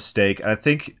huge mistake. And I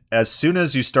think as soon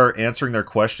as you start answering their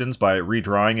questions by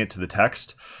redrawing it to the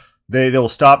text, they will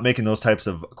stop making those types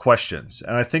of questions.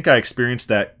 And I think I experienced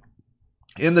that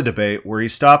in the debate where he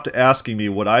stopped asking me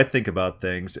what I think about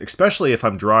things, especially if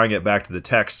I'm drawing it back to the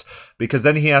text, because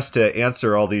then he has to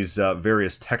answer all these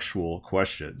various textual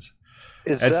questions.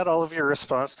 Is that all of your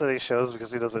response that he shows?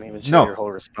 Because he doesn't even show your whole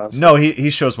response. No, he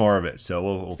shows more of it, so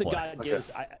we'll play. God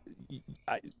gives,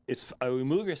 I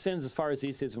remove your sins as far as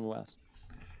east is from west.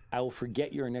 I will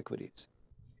forget your iniquities.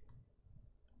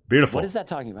 Beautiful. What is that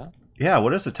talking about? Yeah,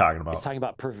 what is it talking about? It's talking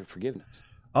about perfect forgiveness.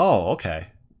 Oh, okay.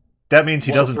 That means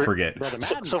he doesn't forget.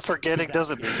 So forgetting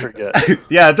doesn't mean forget.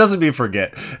 Yeah, it doesn't mean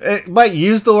forget. It might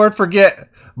use the word forget,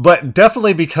 but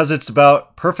definitely because it's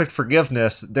about perfect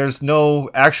forgiveness, there's no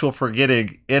actual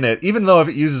forgetting in it, even though if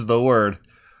it uses the word,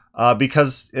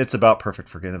 because it's about perfect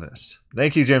forgiveness.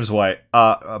 Thank you, James White.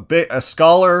 A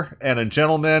scholar and a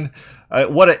gentleman.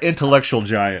 What an intellectual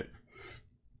giant.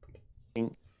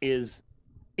 Is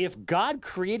if God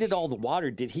created all the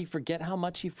water, did he forget how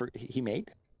much he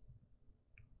made?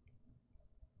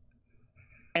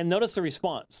 And notice the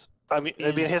response. I mean,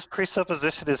 his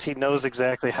presupposition is he knows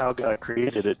exactly how God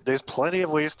created it. There's plenty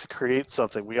of ways to create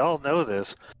something. We all know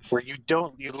this, where you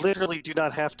literally do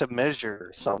not have to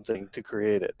measure something to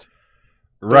create it.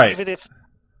 Right.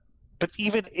 But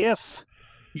even if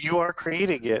you are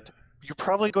creating it, you're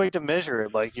probably going to measure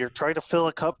it. Like you're trying to fill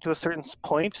a cup to a certain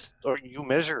point, or you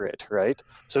measure it, right?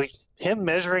 So him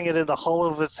measuring it in the hollow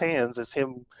of his hands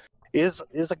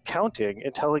is accounting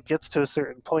until it gets to a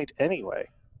certain point anyway.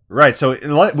 Right, so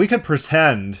we could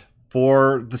pretend,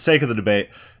 for the sake of the debate,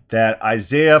 that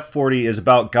Isaiah 40 is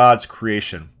about God's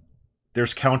creation.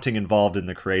 There's counting involved in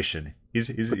the creation.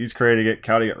 He's creating it,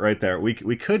 counting it right there. We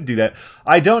could do that.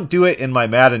 I don't do it in my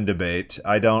Madden debate.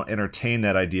 I don't entertain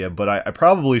that idea, but I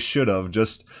probably should have,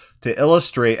 just to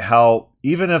illustrate how,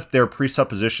 even if their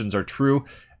presuppositions are true,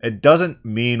 it doesn't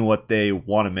mean what they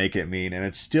want to make it mean, and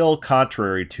it's still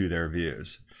contrary to their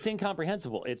views. It's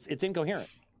incomprehensible. It's incoherent.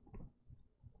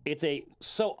 It's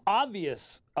so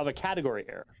obvious of a category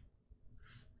error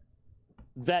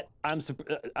that I'm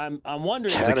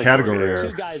wondering. It's a category error.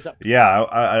 Two guys up. Yeah,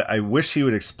 I wish he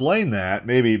would explain that.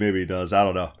 Maybe he does. I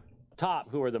don't know.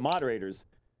 Top, who are the moderators?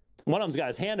 One of them's got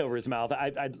his hand over his mouth.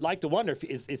 I'd like to wonder if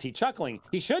is he chuckling?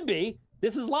 He should be.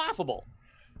 This is laughable.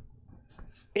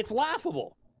 It's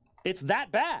laughable. It's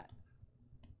that bad.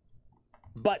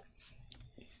 But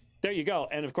there you go.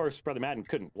 And of course, Brother Madden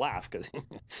couldn't laugh because.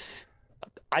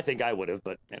 I think I would have,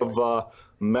 but anyway. Of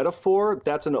metaphor,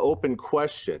 that's an open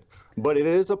question, but it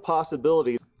is a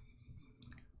possibility.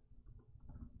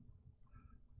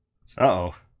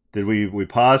 Uh-oh. Did we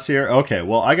pause here? Okay,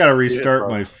 well, I got to restart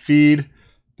my feed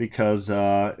because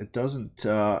it doesn't,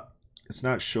 it's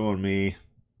not showing me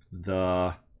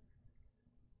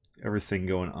everything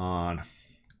going on.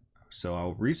 So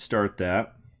I'll restart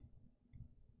that.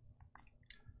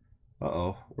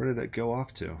 Uh-oh, where did it go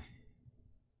off to?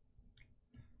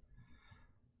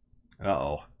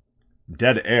 Uh-oh.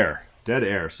 Dead air.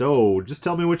 So, just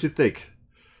tell me what you think.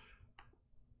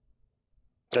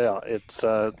 Yeah, it's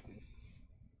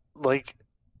like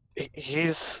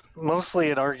he's mostly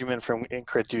an argument from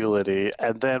incredulity,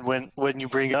 and then when you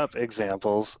bring up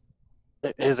examples,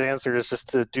 his answer is just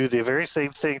to do the very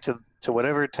same thing to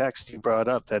whatever text you brought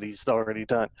up that he's already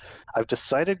done. I've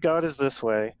decided God is this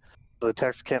way, so the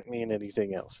text can't mean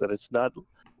anything else, that it's not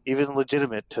even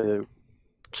legitimate to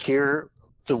hear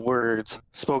the words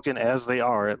spoken as they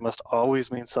are. It must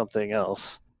always mean something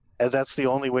else, and that's the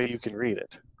only way you can read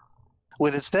it.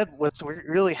 When instead what's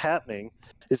really happening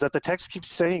is that the text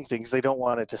keeps saying things they don't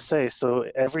want it to say, so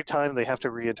every time they have to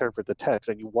reinterpret the text,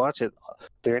 and you watch it,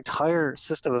 their entire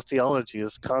system of theology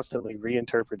is constantly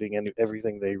reinterpreting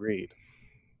everything they read.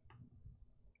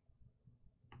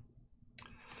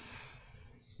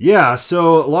 Yeah,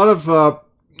 so a lot of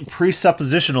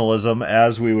presuppositionalism,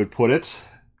 as we would put it,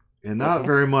 and not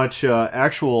very much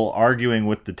actual arguing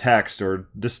with the text or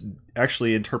just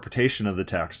actually interpretation of the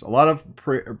text. A lot of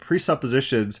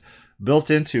presuppositions built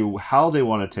into how they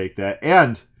want to take that.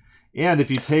 And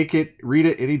if you read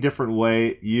it any different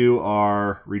way, you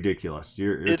are ridiculous.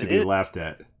 You're to be laughed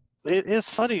at. It is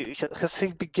funny because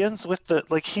he begins with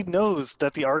he knows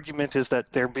that the argument is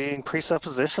that they're being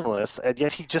presuppositionalists, and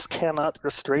yet he just cannot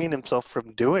restrain himself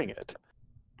from doing it.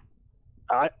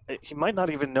 He might not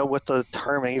even know what the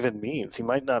term even means. He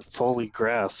might not fully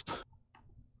grasp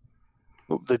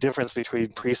the difference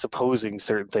between presupposing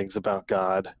certain things about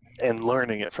God and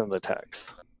learning it from the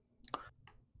text.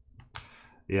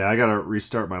 Yeah, I gotta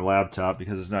restart my laptop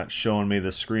because it's not showing me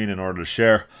the screen in order to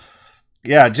share.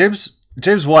 Yeah, James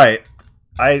White,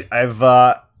 I've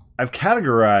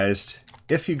categorized.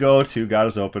 If you go to God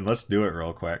is Open, let's do it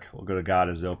real quick. We'll go to God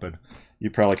is Open. You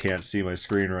probably can't see my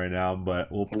screen right now, but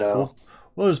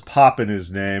we'll just pop in his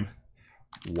name,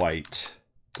 White.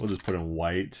 We'll just put in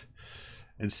White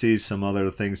and see some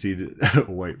other things he did.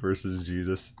 White versus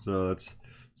Jesus. So that's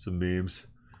some memes.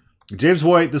 James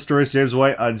White destroys James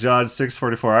White on John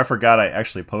 6:44. I forgot I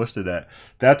actually posted that.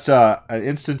 That's an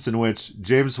instance in which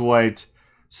James White,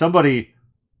 somebody,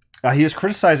 he was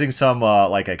criticizing some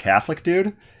like a Catholic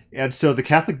dude. And so the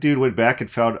Catholic dude went back and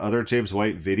found other James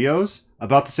White videos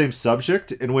about the same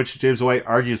subject in which James White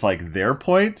argues like their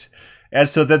point. And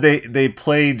so then they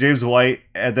play James White,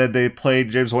 and then they play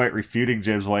James White refuting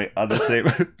James White on the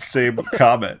same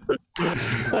comment.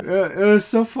 It was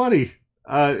so funny.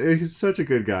 He's such a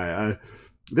good guy.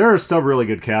 There are some really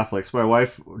good Catholics. My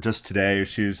wife just today,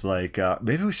 she's like,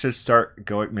 maybe we should start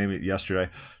going. Maybe yesterday,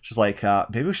 she's like,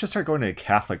 maybe we should start going to a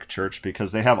Catholic church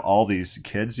because they have all these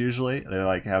kids usually. They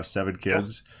like have 7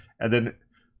 kids, and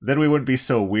then we wouldn't be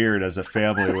so weird as a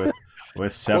family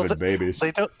with 7 babies.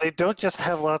 They don't just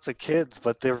have lots of kids,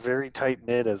 but they're very tight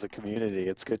knit as a community.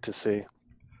 It's good to see.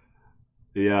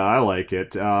 Yeah, I like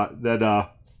it.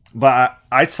 But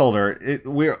I told her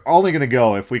we're only going to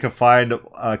go if we can find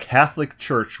a Catholic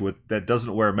church that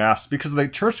doesn't wear masks, because the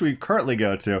church we currently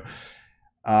go to,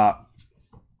 well,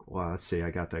 let's see,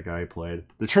 I got that guy played.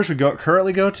 The church we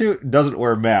currently go to doesn't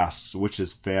wear masks, which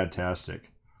is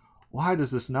fantastic. Why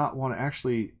does this not want to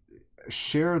actually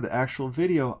share the actual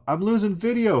video? I'm losing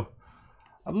video.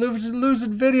 I'm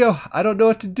losing video. I don't know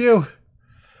what to do.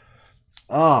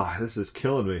 Ah, this is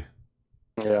killing me.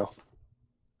 Yeah.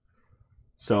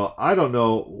 So I don't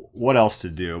know what else to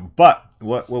do, but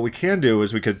what we can do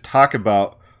is we could talk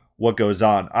about what goes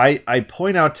on. I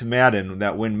point out to Madden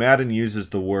that when Madden uses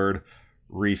the word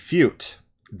refute,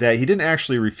 that he didn't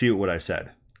actually refute what I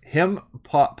said. Him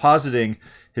positing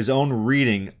his own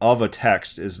reading of a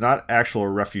text is not actual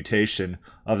refutation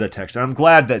of the text. And I'm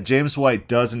glad that James White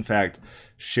does, in fact,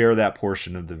 share that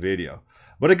portion of the video.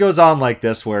 But it goes on like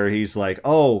this, where he's like,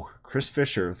 oh, Chris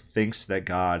Fisher thinks that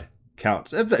God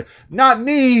counts. Not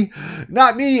me.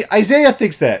 Isaiah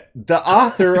thinks that. The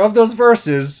author of those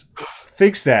verses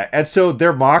thinks that. And so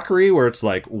their mockery, where it's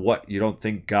like, what, you don't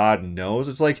think God knows?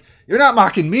 It's like, you're not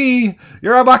mocking me.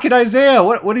 You're mocking Isaiah.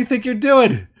 What do you think you're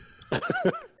doing?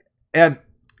 And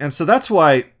so that's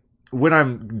why when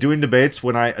I'm doing debates,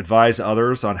 when I advise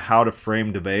others on how to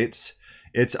frame debates,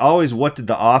 it's always what did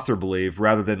the author believe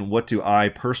rather than what do I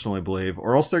personally believe,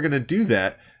 or else they're going to do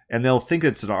that and they'll think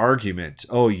it's an argument.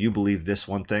 Oh, you believe this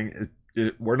one thing?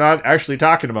 We're not actually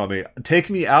talking about me. Take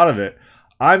me out of it.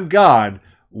 I'm God.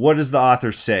 What does the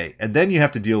author say? And then you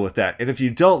have to deal with that. And if you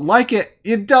don't like it,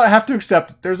 you don't have to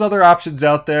accept it. There's other options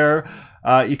out there.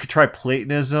 You could try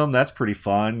Platonism. That's pretty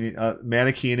fun.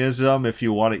 Manichaeism, if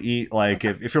you want to eat, like,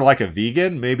 if you're like a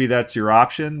vegan, maybe that's your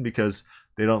option because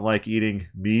they don't like eating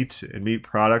meat and meat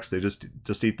products. They just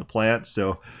eat the plants.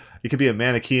 So you could be a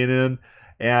Manichaean.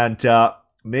 And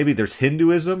maybe there's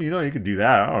Hinduism. You could do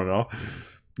that. I don't know.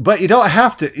 But you don't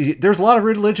have to. There's a lot of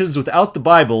religions without the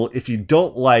Bible if you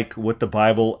don't like what the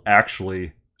Bible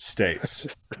actually states.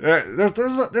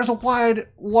 There's a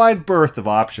wide berth of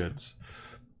options.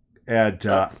 And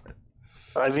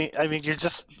I mean, you're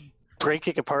just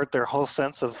breaking apart their whole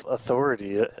sense of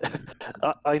authority.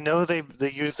 I know they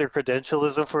use their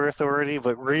credentialism for authority,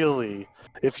 but really,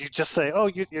 if you just say, "Oh,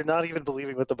 you're not even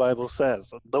believing what the Bible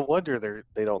says," no wonder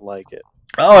they don't like it.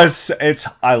 Oh,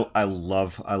 I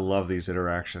love these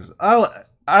interactions.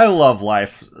 I love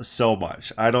life so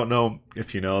much. I don't know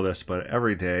if you know this, but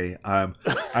every day I'm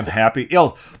happy.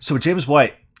 So James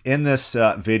White, in this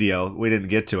video, we didn't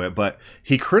get to it, but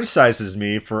he criticizes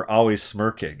me for always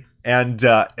smirking. And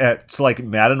so like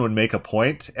Madden would make a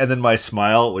point, and then my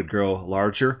smile would grow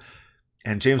larger.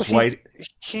 And James White...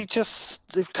 He just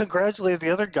congratulated the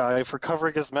other guy for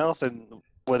covering his mouth, and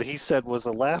what he said was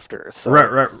a laughter. So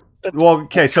right. Well,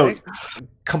 okay, so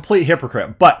complete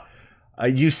hypocrite. But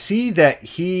you see that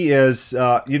he is,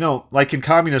 like in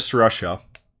communist Russia,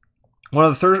 one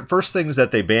of the first things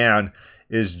that they ban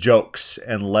is jokes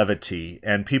and levity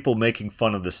and people making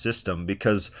fun of the system,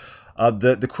 because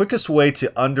the quickest way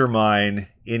to undermine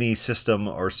any system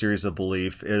or series of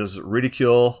belief is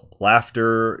ridicule,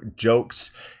 laughter,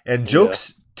 jokes. And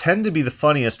jokes tend to be the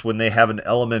funniest when they have an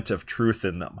element of truth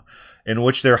in them, in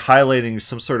which they're highlighting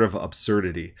some sort of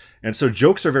absurdity. And so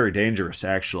jokes are very dangerous,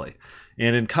 actually.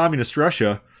 And in communist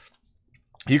Russia,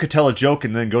 you could tell a joke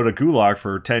and then go to Gulag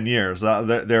for 10 years. Their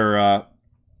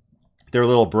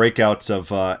little breakouts of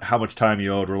how much time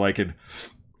you owed were like in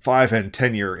 5 and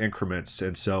 10 year increments.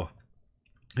 And so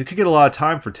you could get a lot of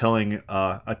time for telling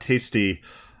a tasty,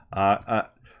 a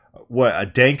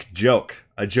dank joke.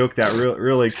 A joke that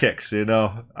really kicks,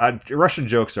 Russian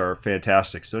jokes are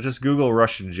fantastic. So just Google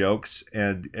Russian jokes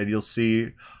and you'll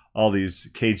see all these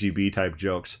KGB type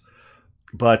jokes.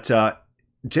 But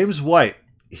James White,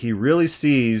 he really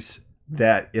sees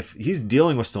that if he's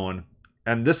dealing with someone,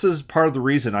 and this is part of the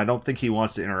reason I don't think he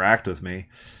wants to interact with me,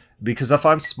 because if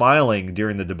I'm smiling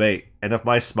during the debate, and if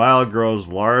my smile grows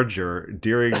larger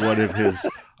during one of his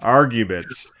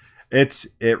arguments, it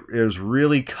is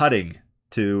really cutting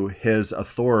to his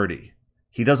authority.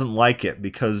 He doesn't like it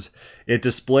because it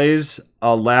displays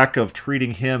a lack of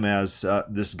treating him as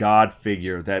this God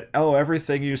figure that, oh,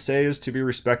 everything you say is to be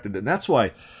respected. And that's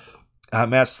why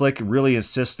Matt Slick really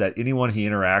insists that anyone he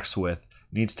interacts with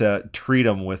needs to treat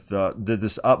him with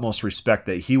this utmost respect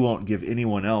that he won't give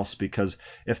anyone else, because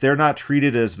if they're not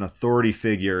treated as an authority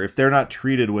figure, if they're not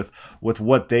treated with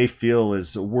what they feel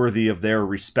is worthy of their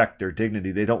respect, their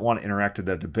dignity, they don't want to interact in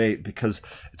that debate, because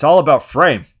it's all about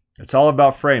frame. It's all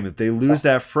about frame. If they lose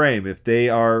that frame, if they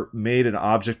are made an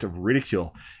object of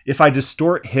ridicule, if I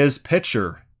distort his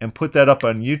picture and put that up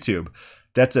on YouTube,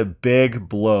 that's a big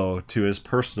blow to his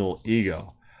personal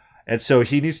ego. And so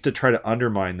he needs to try to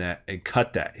undermine that and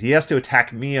cut that. He has to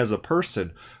attack me as a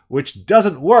person, which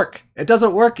doesn't work. It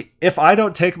doesn't work if I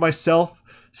don't take myself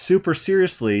super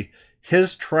seriously.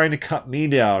 His trying to cut me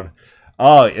down,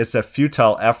 oh, it's a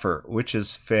futile effort, which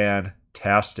is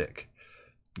fantastic.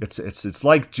 It's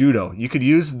like judo. You could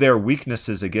use their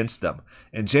weaknesses against them.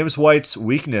 And James White's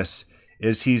weakness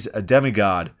is he's a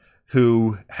demigod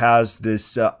who has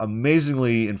this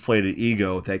amazingly inflated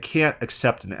ego that can't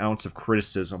accept an ounce of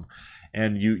criticism,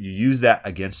 and you use that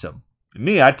against him.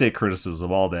 Me, I take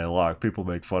criticism all day long. People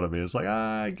make fun of me. It's like,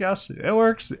 I guess it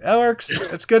works. It works.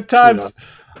 It's good times. Yeah.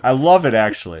 I love it,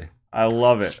 actually. I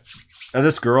love it. And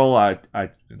this girl I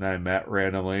met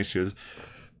randomly,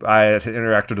 I had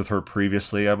interacted with her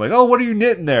previously. I'm like, oh, what are you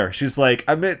knitting there? She's like,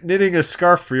 I'm knitting a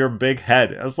scarf for your big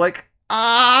head. I was like,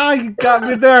 you got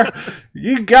me there.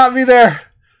 You got me there.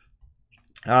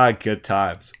 Good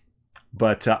times.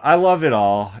 But I love it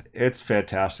all. It's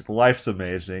fantastic. Life's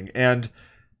amazing. And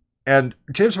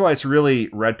James White's really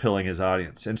red pilling his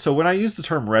audience. And so when I use the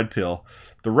term red pill,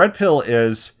 the red pill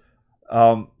is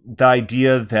the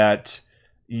idea that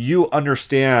you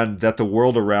understand that the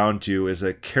world around you is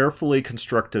a carefully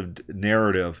constructed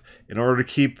narrative in order to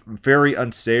keep very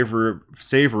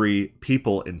unsavory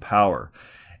people in power.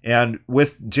 And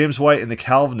with James White and the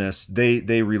Calvinists,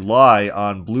 they rely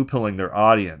on blue-pilling their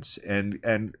audience and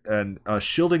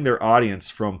shielding their audience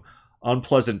from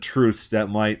unpleasant truths that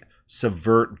might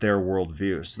subvert their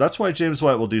worldview. So that's why James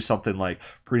White will do something like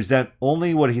present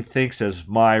only what he thinks as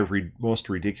my most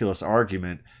ridiculous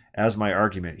argument as my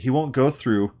argument. He won't go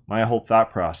through my whole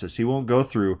thought process. He won't go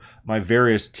through my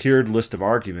various tiered list of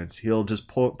arguments. He'll just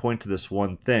point to this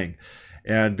one thing.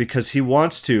 And because he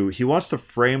wants to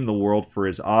frame the world for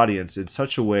his audience in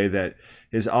such a way that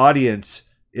his audience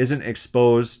isn't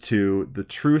exposed to the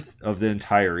truth of the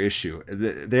entire issue.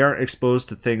 They aren't exposed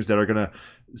to things that are going to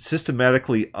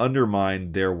systematically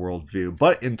undermine their worldview.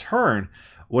 But in turn,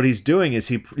 what he's doing is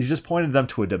he just pointed them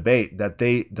to a debate that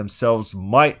they themselves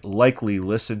might likely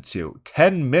listen to.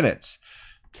 10 minutes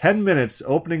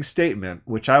opening statement,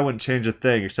 which I wouldn't change a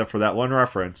thing except for that one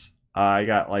reference. I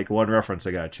got like one reference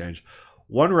I got to change.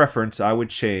 One reference I would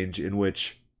change in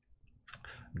which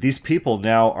these people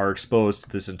now are exposed to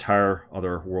this entire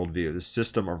other worldview, this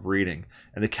system of reading.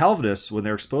 And the Calvinists, when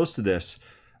they're exposed to this,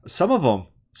 some of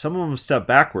them step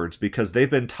backwards because they've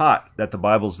been taught that the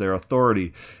Bible's their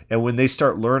authority. And when they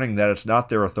start learning that it's not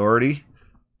their authority,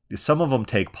 some of them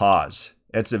take pause.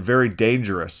 It's very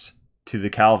dangerous to the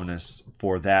Calvinists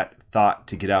for that thought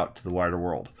to get out to the wider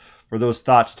world, for those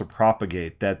thoughts to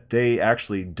propagate, that they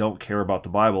actually don't care about the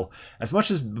Bible as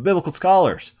much as biblical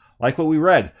scholars, like what we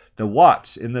read, the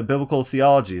Watts in the biblical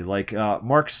theology, like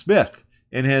Mark Smith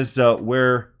in his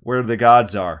Where the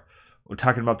Gods Are. We're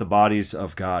talking about the bodies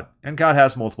of God. And God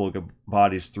has multiple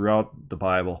bodies throughout the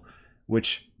Bible,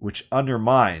 which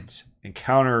undermines and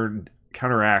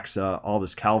counteracts all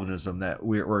this Calvinism that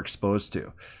we're exposed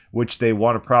to, which they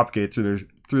want to propagate through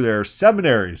their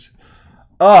seminaries.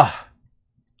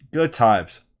 Good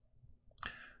times.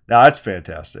 Now, that's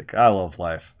fantastic. I love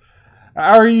life.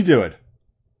 How are you doing?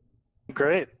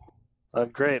 Great. I'm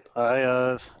great.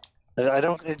 I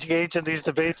don't engage in these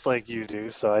debates like you do,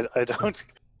 so I don't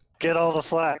get all the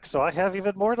flack. So I have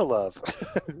even more to love.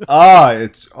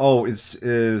 It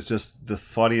is just the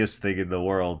funniest thing in the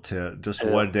world to just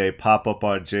one day pop up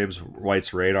on James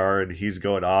White's radar and he's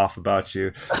going off about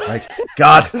you like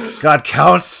God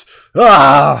counts.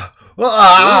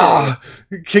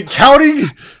 Counting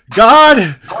God.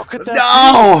 How could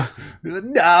that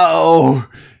No.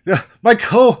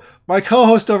 My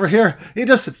co-host over here, he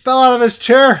just fell out of his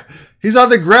chair. He's on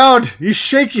the ground. He's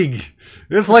shaking.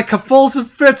 It's like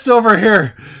convulsive fits over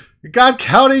here. God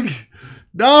counting.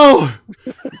 No.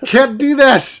 Can't do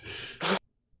that.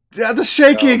 The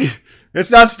shaking. No.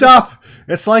 It's not stop.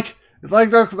 It's like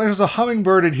there's a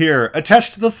hummingbird in here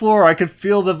attached to the floor. I can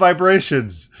feel the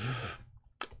vibrations.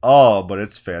 Oh, but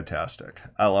it's fantastic.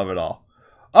 I love it all.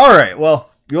 All right. Well,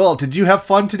 Joel, did you have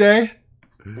fun today?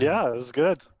 Yeah, it was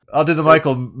good. I'll do the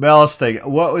Michael Malice thing.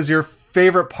 What was your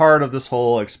favorite part of this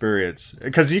whole experience?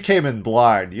 Because you came in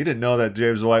blind. You didn't know that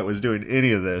James White was doing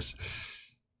any of this.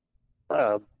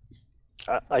 I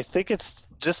think it's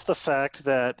just the fact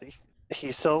that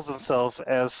he sells himself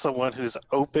as someone who's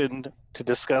open to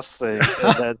discuss things,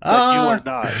 and that you are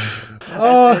not.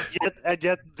 And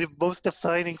yet, the most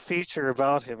defining feature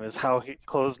about him is how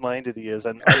closed-minded he is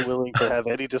and unwilling to have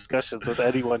any discussions with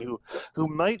anyone who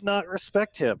might not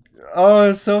respect him. Oh,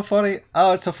 it's so funny.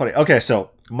 Oh, it's so funny. Okay,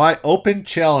 so my open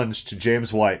challenge to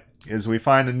James White is we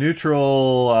find a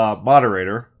neutral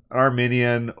moderator, an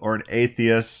Arminian or an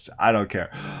atheist. I don't care.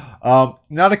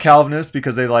 Not a Calvinist,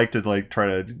 because they like to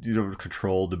try to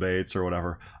control debates or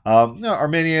whatever. No,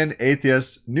 Arminian,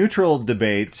 atheist, neutral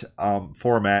debate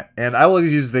format, and I will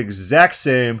use the exact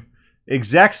same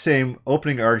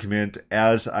opening argument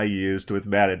as I used with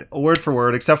Madden, word for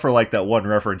word, except for that one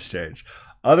reference change.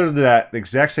 Other than that, the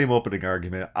exact same opening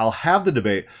argument. I'll have the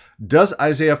debate. Does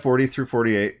Isaiah 40 through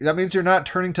 48, that means you're not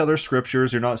turning to other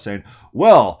scriptures. You're not saying,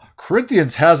 well,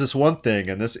 Corinthians has this one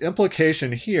thing, and this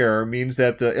implication here means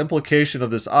that the implication of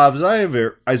this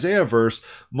Isaiah verse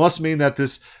must mean that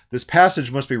this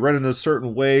passage must be read in a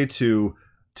certain way to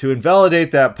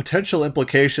invalidate that potential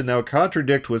implication that would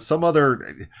contradict with some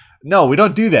other. No, we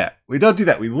don't do that. We don't do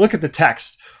that. We look at the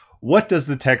text. What does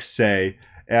the text say?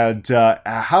 And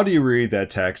how do you read that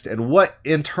text? And what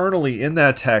internally in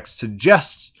that text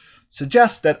suggests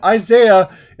that Isaiah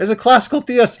is a classical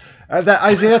theist, that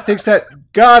Isaiah thinks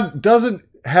that God doesn't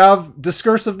have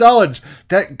discursive knowledge,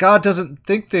 that God doesn't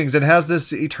think things and has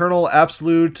this eternal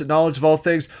absolute knowledge of all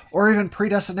things, or even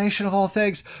predestination of all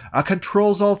things,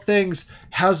 controls all things,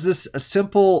 has this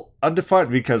simple undefined,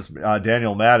 because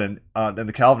Daniel Madden and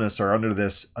the Calvinists are under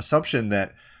this assumption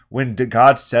that when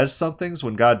God says some things,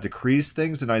 when God decrees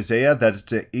things in Isaiah, that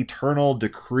it's an eternal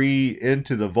decree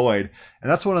into the void. And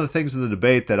that's one of the things in the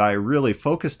debate that I really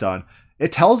focused on.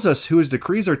 It tells us who his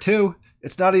decrees are to.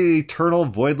 It's not an eternal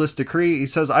voidless decree. He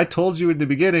says, I told you in the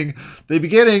beginning. The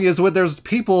beginning is when there's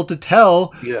people to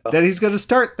tell that he's going to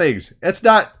start things. It's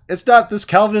not this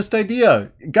Calvinist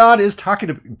idea. God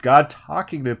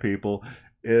talking to people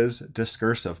is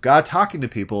discursive. God talking to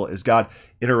people is God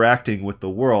interacting with the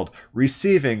world,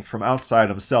 receiving from outside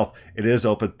himself. It is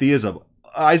open theism.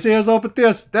 Isaiah's open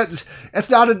theist. It's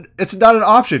not an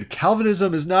option.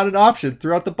 Calvinism is not an option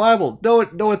throughout the Bible.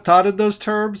 No one thought in those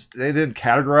terms. They didn't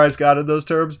categorize God in those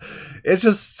terms. It's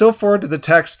just so foreign to the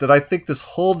text that I think this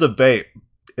whole debate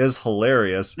is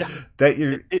hilarious.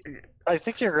 That I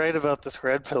think you're right about this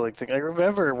red pilling thing. I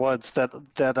remember once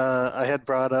that I had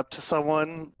brought up to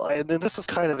someone, and this is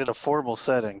kind of in a formal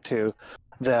setting too,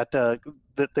 that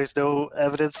there's no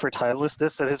evidence for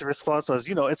timelessness, and his response was,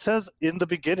 it says in the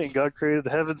beginning God created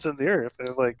the heavens and the earth. And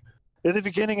I was like, in the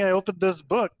beginning I opened this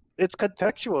book. It's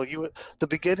contextual. The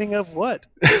beginning of what?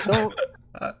 No,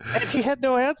 and he had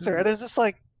no answer, and it's just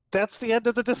like, that's the end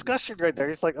of the discussion right there.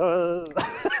 He's like,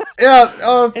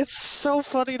 it's so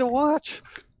funny to watch.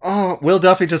 Oh, Will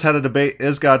Duffy just had a debate,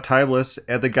 is God timeless?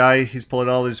 And the guy, he's pulling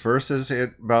all these verses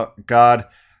about God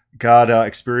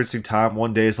experiencing time.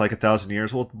 One day is like 1,000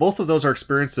 years. Well, both of those are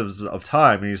experiences of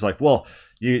time. And he's like, well,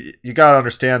 you got to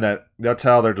understand that that's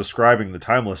how they're describing the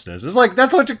timelessness. It's like,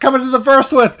 that's what you're coming to the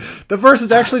verse with. The verse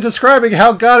is actually describing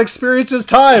how God experiences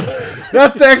time.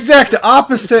 That's the exact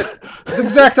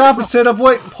opposite of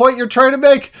what point you're trying to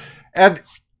make.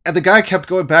 And the guy kept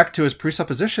going back to his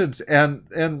presuppositions,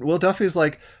 and Will Duffy's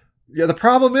like, yeah, the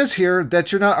problem is here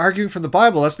that you're not arguing from the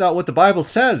Bible. That's not what the Bible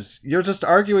says. You're just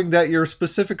arguing that your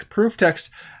specific proof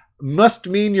text must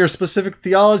mean your specific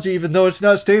theology, even though it's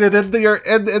not stated in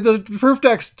the proof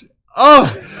text. Oh,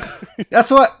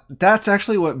 that's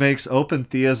actually what makes open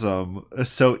theism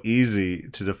so easy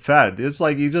to defend. It's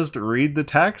like you just read the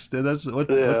text, and that's what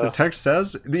the text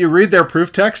says. You read their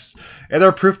proof texts, and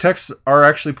their proof texts are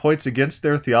actually points against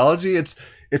their theology. It's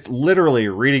literally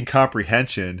reading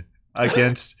comprehension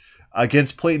against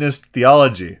Platonist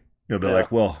theology. You'll be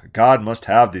like, well, God must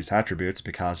have these attributes,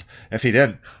 because if he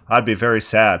didn't, I'd be very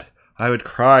sad. I would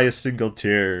cry a single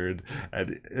tear,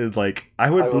 and like I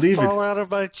would believe fall out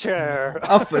of my chair.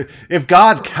 If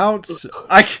God counts,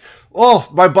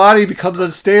 my body becomes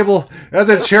unstable, and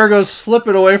the chair goes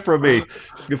slipping away from me.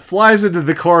 It flies into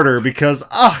the corner because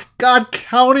God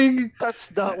counting.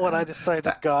 That's not what I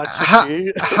decided God should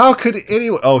be. How could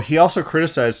anyone? Oh, he also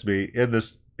criticized me in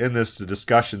this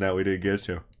discussion that we didn't get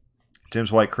to.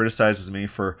 James White criticizes me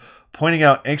for pointing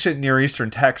out ancient Near Eastern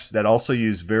texts that also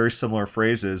use very similar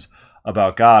phrases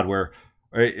about God, where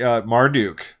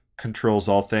Marduk controls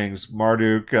all things.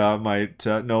 Marduk might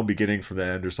know beginning from the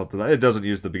end or something. It doesn't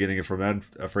use the beginning from end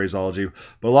phraseology,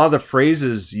 but a lot of the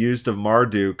phrases used of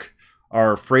Marduk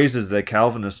are phrases that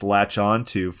Calvinists latch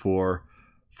onto for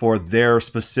their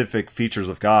specific features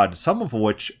of God, some of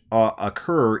which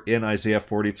occur in Isaiah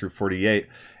 40 through 48.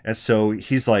 And so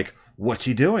he's like, what's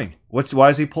he doing? Why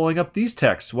is he pulling up these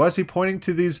texts? Why is he pointing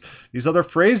to these other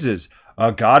phrases?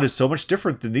 God is so much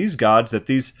different than these gods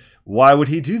that why would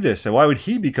he do this? And why would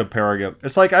he be comparing them?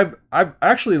 It's like I'm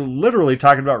actually literally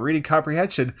talking about reading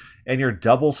comprehension and your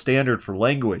double standard for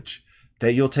language,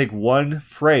 that you'll take one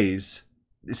phrase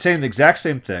saying the exact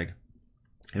same thing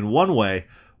in one way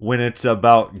when it's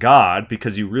about God,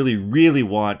 because you really, really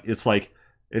want, it's like,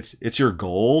 it's your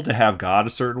goal to have God a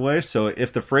certain way. So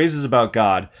if the phrase is about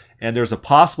God and there's a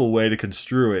possible way to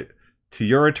construe it to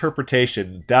your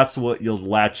interpretation, that's what you'll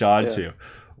latch on to.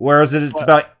 Whereas if it's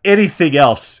about anything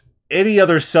else, any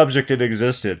other subject in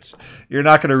existence, you're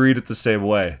not going to read it the same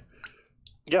way.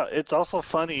 Yeah, it's also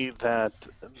funny that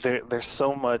there's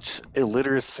so much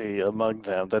illiteracy among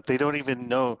them that they don't even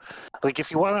know. Like,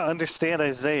 if you want to understand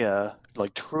Isaiah,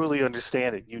 like truly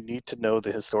understand it, you need to know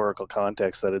the historical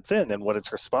context that it's in and what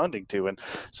it's responding to. And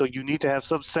so you need to have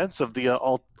some sense of the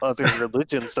all other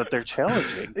religions that they're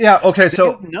challenging. Yeah, okay,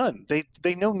 so none.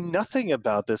 They know nothing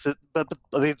about this, but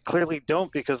they clearly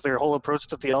don't, because their whole approach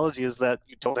to theology is that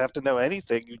you don't have to know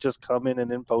anything. You just come in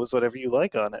and impose whatever you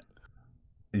like on it.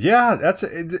 Yeah, that's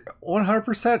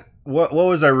 100%. What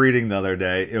was I reading the other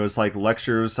day? It was like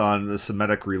lectures on the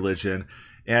Semitic religion.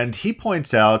 And he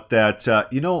points out that,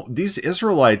 these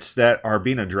Israelites that are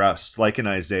being addressed, like in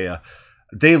Isaiah,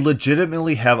 they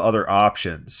legitimately have other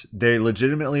options. They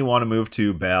legitimately want to move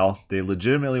to Baal. They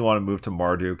legitimately want to move to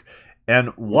Marduk.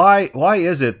 And why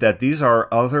is it that these are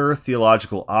other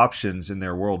theological options in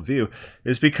their worldview?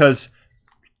 Is because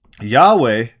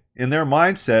Yahweh, in their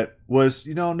mindset, was,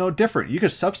 no different. You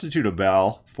could substitute a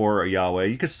Baal for a Yahweh.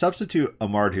 You could substitute a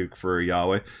Marduk for a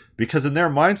Yahweh, because in their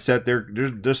mindset, they're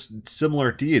just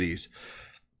similar deities.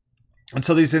 And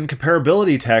so these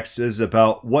incomparability texts is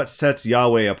about what sets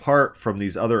Yahweh apart from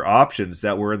these other options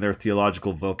that were in their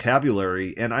theological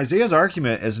vocabulary. And Isaiah's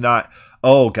argument is not,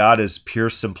 oh, God is pure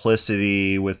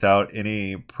simplicity without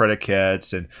any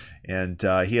predicates, and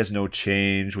he has no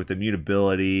change with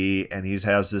immutability, and he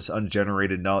has this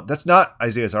ungenerated knowledge. That's not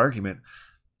Isaiah's argument.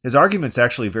 His argument's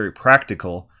actually very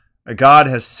practical. God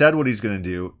has said what he's going to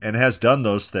do and has done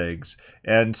those things.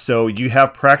 And so you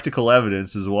have practical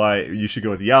evidence is why you should go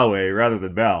with Yahweh rather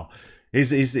than Baal.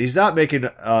 He's not making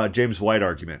a James White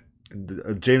argument.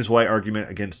 A James White argument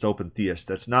against open theists.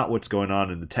 That's not what's going on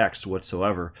in the text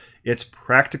whatsoever. It's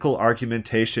practical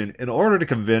argumentation in order to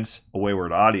convince a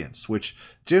wayward audience, which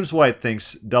James White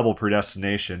thinks double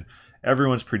predestination.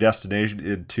 Everyone's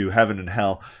predestinated to heaven and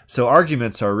hell. So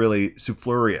arguments are really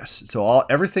superfluous. So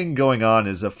everything going on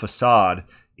is a facade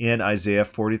in Isaiah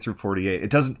 40 through 48. It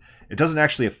doesn't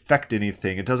actually affect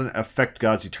anything. It doesn't affect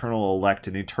God's eternal elect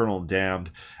and eternal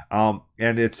damned. And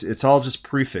it's all just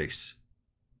preface.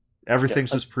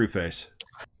 Everything's just preface.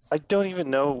 I don't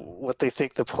even know what they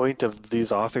think the point of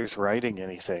these authors writing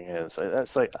anything is.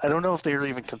 That's like, I don't know if they're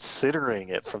even considering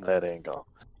it from that angle.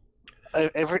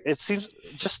 It seems,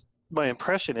 just my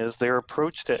impression is their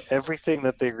approach to everything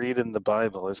that they read in the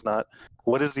Bible is not,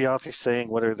 what is the author saying?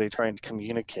 What are they trying to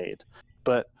communicate?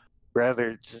 But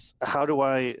rather, just how do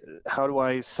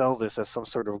I sell this as some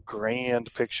sort of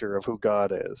grand picture of who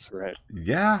God is, right?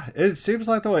 Yeah, it seems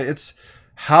like the way. It's,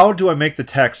 how do I make the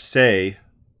text say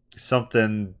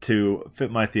something to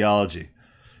fit my theology?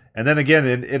 And then again,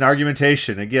 in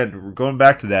argumentation, again, we're going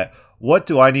back to that. What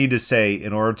do I need to say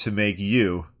in order to make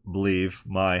you believe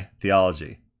my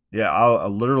theology? Yeah, I'll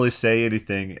literally say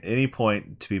anything, any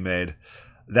point to be made.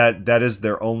 That is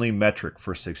their only metric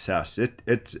for success.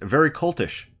 It's very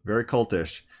cultish, very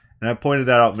cultish. And I've pointed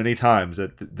that out many times,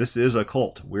 that this is a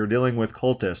cult. We're dealing with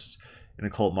cultists in a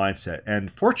cult mindset. And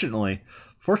fortunately,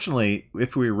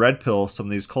 if we red pill some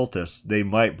of these cultists, they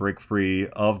might break free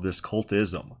of this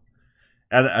cultism.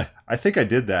 And I think I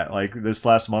did that. Like this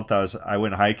last month, I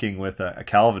went hiking with a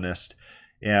Calvinist,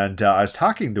 and I was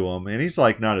talking to him, and he's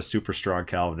like not a super strong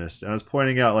Calvinist. And I was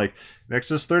pointing out, like, in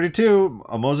Exodus 32,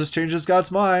 Moses changes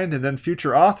God's mind, and then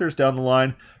future authors down the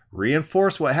line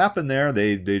reinforce what happened there.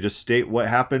 They just state what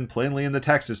happened plainly in the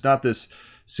text. It's not this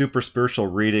super spiritual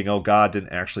reading, oh, God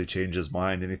didn't actually change his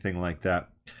mind, anything like that.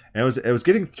 And it was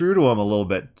getting through to him a little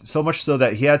bit, so much so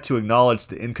that he had to acknowledge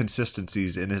the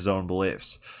inconsistencies in his own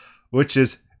beliefs, which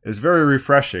is very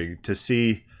refreshing to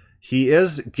see. He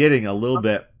is getting a little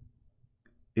bit.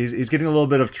 He's getting a little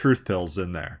bit of truth pills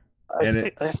in there.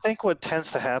 I think what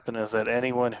tends to happen is that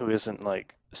anyone who isn't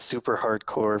like super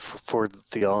hardcore for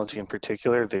theology in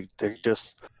particular. They're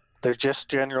just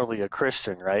generally a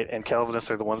Christian, right? And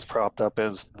Calvinists are the ones propped up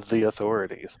as the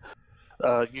authorities.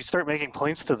 You start making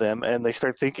points to them, and they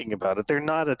start thinking about it. They're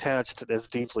not attached as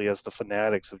deeply as the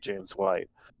fanatics of James White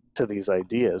to these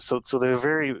ideas, so they're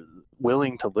very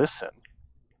willing to listen.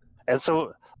 And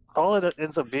so all it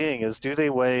ends up being is, do they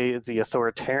weigh the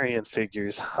authoritarian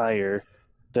figures higher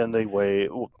than they weigh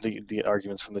the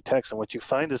arguments from the text? And what you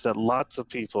find is that lots of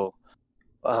people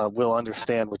will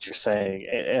understand what you're saying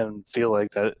and feel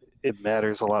like that it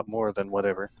matters a lot more than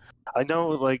whatever. I know,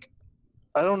 like,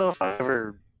 I don't know if I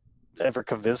ever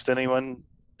convinced anyone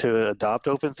to adopt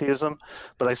open theism,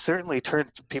 but I certainly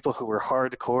turned people who were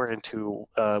hardcore into,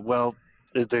 well,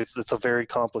 it's a very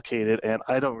complicated and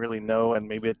I don't really know, and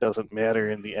maybe it doesn't matter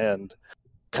in the end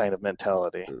kind of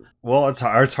mentality. Well, it's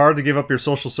hard to give up your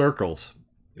social circles.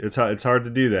 It's hard to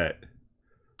do that.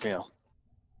 Yeah.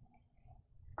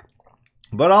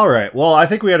 But all right. Well, I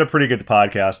think we had a pretty good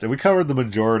podcast, and we covered the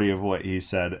majority of what he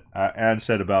said and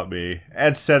said about me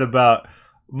and said about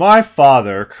my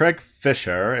father, Craig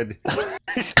Fisher. And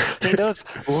he knows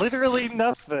literally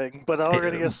nothing, but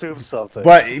already assumes something.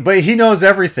 But he knows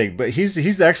everything. But he's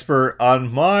the expert on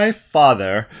my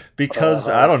father because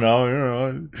I don't know. You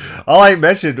know,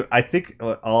 I think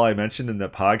all I mentioned in the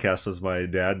podcast was my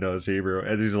dad knows Hebrew,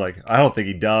 and he's like, I don't think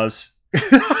he does.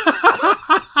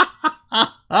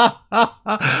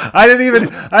 I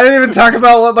didn't even talk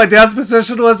about what my dad's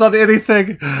position was on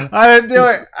anything. I didn't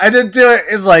do it.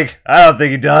 It's like, I don't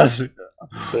think he does.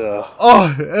 Yeah.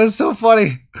 Oh, it's so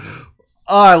funny.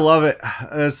 Oh, I love it.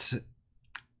 It's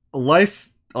life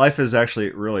is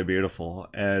actually really beautiful,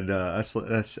 and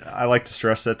that's I like to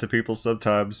stress that to people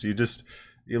sometimes.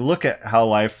 You look at how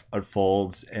life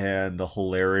unfolds and the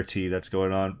hilarity that's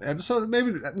going on, and so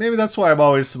maybe that's why I'm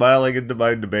always smiling into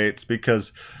my debates,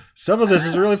 because some of this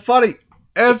is really funny.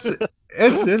 It's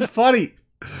funny.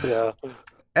 Yeah.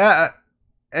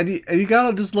 And you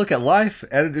gotta just look at life,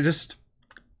 and it just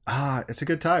it's a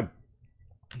good time.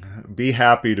 Be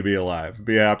happy to be alive.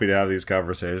 Be happy to have these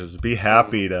conversations. Be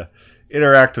happy to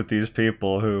interact with these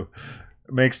people who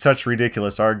make such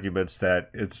ridiculous arguments that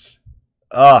it's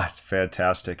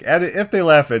fantastic. And if they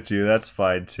laugh at you, that's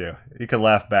fine too. You can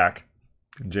laugh back.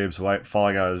 James White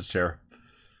falling out of his chair.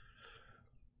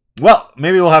 Well,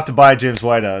 maybe we'll have to buy James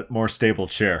White a more stable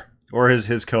chair, or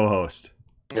his co-host.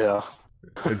 Yeah.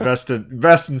 Invest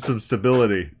in some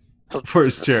stability for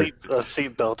his chair. A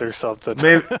seat belt or something.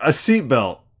 Maybe a seat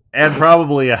belt and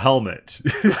probably a helmet.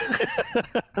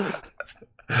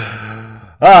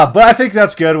 But I think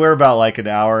that's good. We're about like an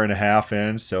hour and a half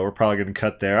in, so we're probably going to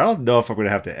cut there. I don't know if I'm going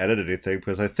to have to edit anything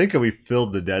because I think we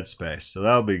filled the dead space, so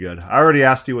that'll be good. I already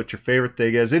asked you what your favorite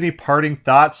thing is. Any parting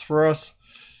thoughts for us?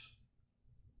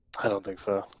 I don't think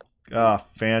so.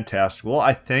 Fantastic. Well,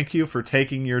 I thank you for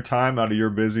taking your time out of your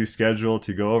busy schedule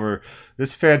to go over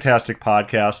this fantastic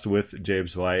podcast with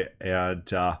James White,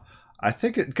 and I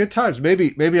think good times.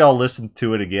 Maybe I'll listen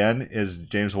to it again, is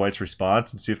James White's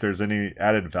response, and see if there's any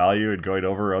added value in going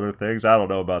over other things. I don't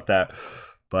know about that,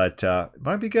 but it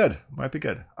might be good.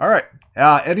 All right.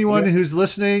 Anyone who's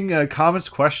listening, comments,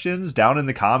 questions, down in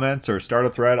the comments, or start a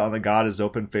thread on the God is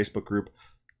Open Facebook group.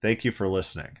 Thank you for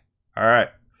listening. All right.